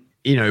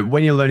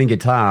when you're learning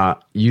guitar,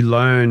 you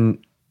learn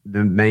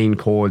the main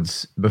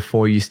chords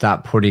before you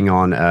start putting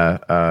on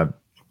a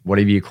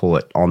whatever you call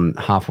it, on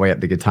halfway up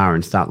the guitar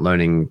and start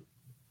learning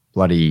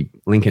bloody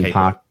Linkin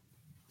Park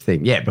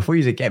thing. Yeah, before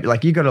you use it,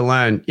 like you got to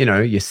learn,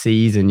 your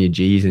C's and your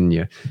G's and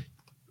your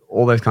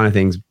all those kind of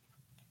things,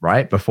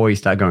 right? Before you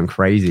start going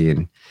crazy.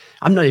 And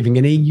I'm not even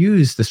going to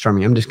use the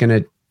strumming. I'm just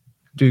going to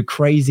do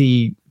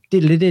crazy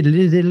diddle diddle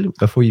diddle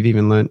before you've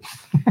even learned.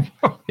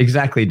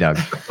 Exactly, Doug.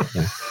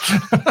 Yeah.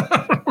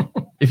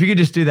 If you could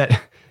just do that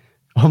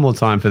one more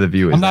time for the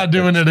viewers. I'm not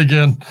doing it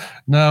again.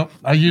 No,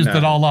 I used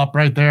it all up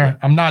right there.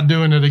 I'm not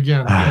doing it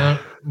again.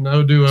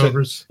 No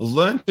do-overs. So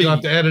learn to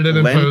have to edit it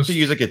in post. To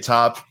use a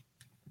guitar.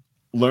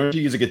 Learn to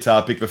use a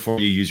guitar pick before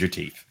you use your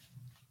teeth.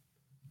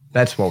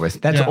 That's all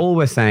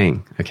we're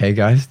saying. Okay,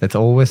 guys, that's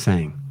all we're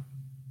saying.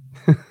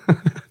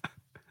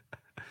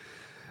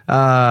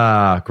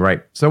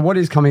 Great. So what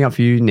is coming up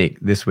for you, Nick,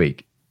 this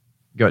week?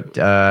 Got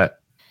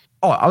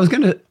I was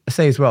going to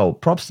say as well,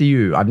 props to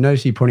you. I've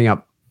noticed you putting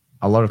up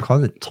a lot of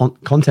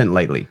content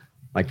lately.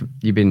 Like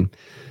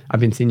I've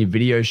been seeing your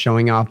videos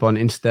showing up on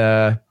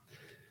Insta,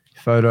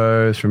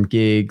 photos from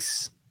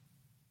gigs.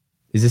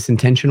 Is this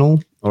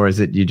intentional, or is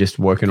it you just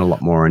working a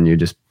lot more and you're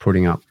just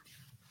putting up?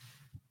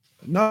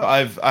 No,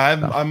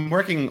 I'm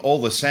working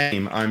all the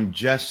same. I'm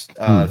just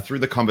through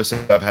the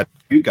conversation I've had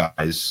with you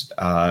guys,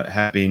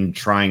 have been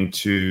trying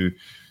to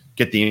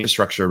get the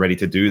infrastructure ready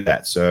to do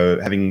that. So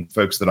having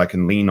folks that I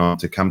can lean on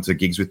to come to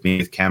gigs with me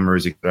with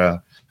cameras,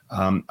 etc.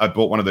 I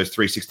bought one of those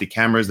 360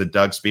 cameras that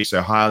Doug speaks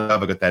so highly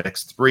of. I got that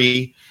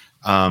X3,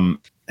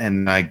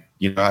 and I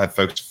have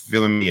folks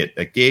filming me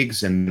at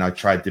gigs, and I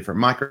tried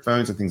different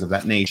microphones and things of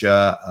that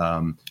nature,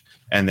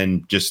 and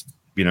then just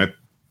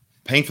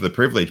paying for the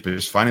privilege, but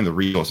just finding the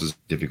resources is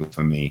difficult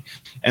for me.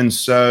 And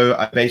so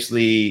I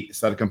basically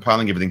started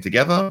compiling everything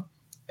together,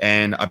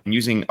 and I've been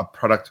using a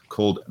product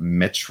called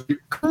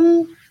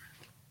Metrical.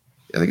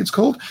 I think it's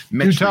called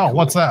Metrical. You tell,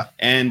 what's that?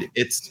 And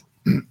it's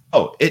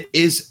it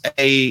is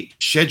a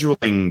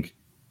scheduling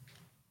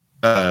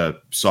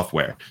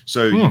software.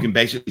 So you can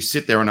basically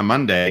sit there on a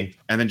Monday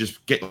and then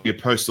just get your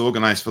posts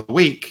organized for the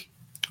week.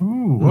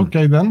 Ooh,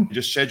 okay then.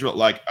 Just schedule it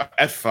like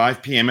at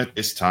 5 p.m. at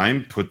this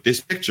time, put this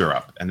picture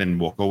up, and then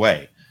walk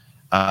away.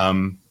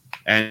 And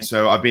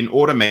so I've been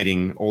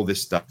automating all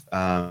this stuff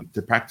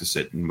to practice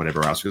it and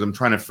whatever else, because I'm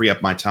trying to free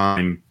up my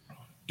time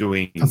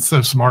doing That's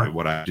so smart.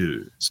 What I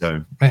do.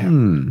 So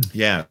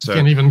yeah. So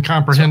can't even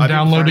comprehend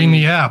downloading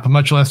the app,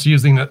 much less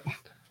using it.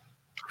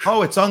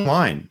 Oh, it's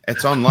online.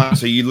 It's online.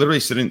 So you literally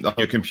sit on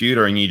your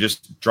computer and you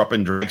just drop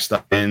and drag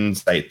stuff in,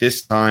 say at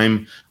this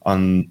time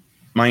on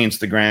my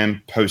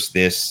Instagram, post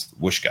this,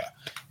 whooshka,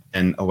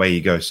 and away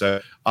you go.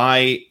 So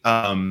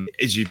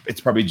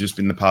it's probably just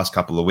been the past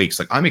couple of weeks.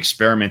 Like I'm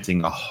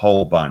experimenting a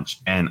whole bunch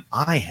and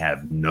I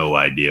have no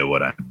idea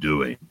what I'm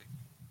doing.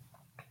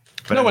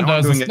 But no one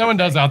does this. No one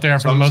does out there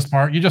for the most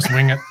part. You just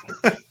wing it.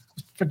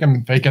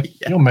 Freaking fake it.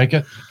 Yeah. You'll make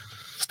it.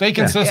 Stay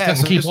consistent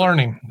and keep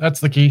learning. That's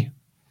the key.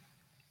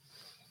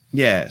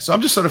 Yeah, so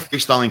I'm just sort of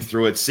freestyling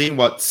through it, seeing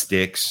what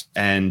sticks,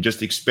 and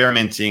just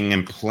experimenting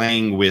and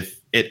playing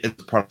with it as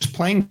a product, just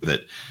playing with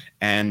it.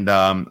 And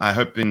I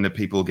hope that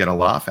people get a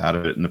laugh out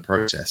of it in the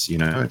process. You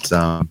know, it's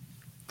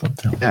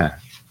yeah.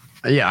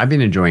 Yeah, I've been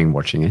enjoying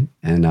watching it,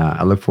 and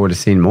I look forward to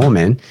seeing more,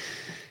 man.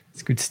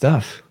 It's good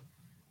stuff.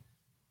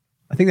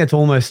 I think that's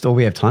almost all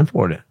we have time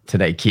for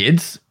today,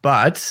 kids.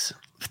 But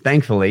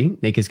thankfully,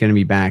 Nick is going to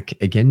be back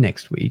again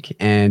next week,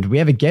 and we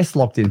have a guest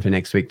locked in for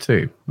next week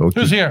too.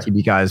 Who's here? Keep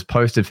you guys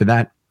posted for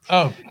that.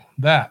 Oh,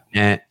 that.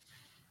 And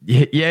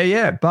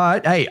yeah.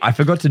 But hey, I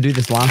forgot to do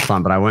this last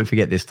time, but I won't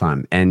forget this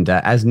time. And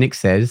as Nick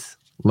says,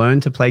 learn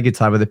to play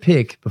guitar with a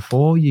pick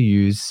before you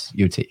use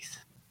your teeth.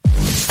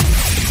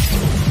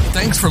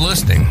 Thanks for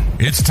listening.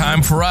 It's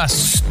time for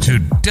us to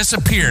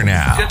disappear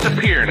now.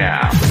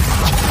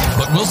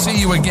 But we'll see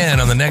you again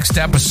on the next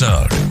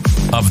episode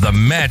of The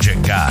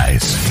Magic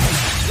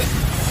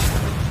Guys.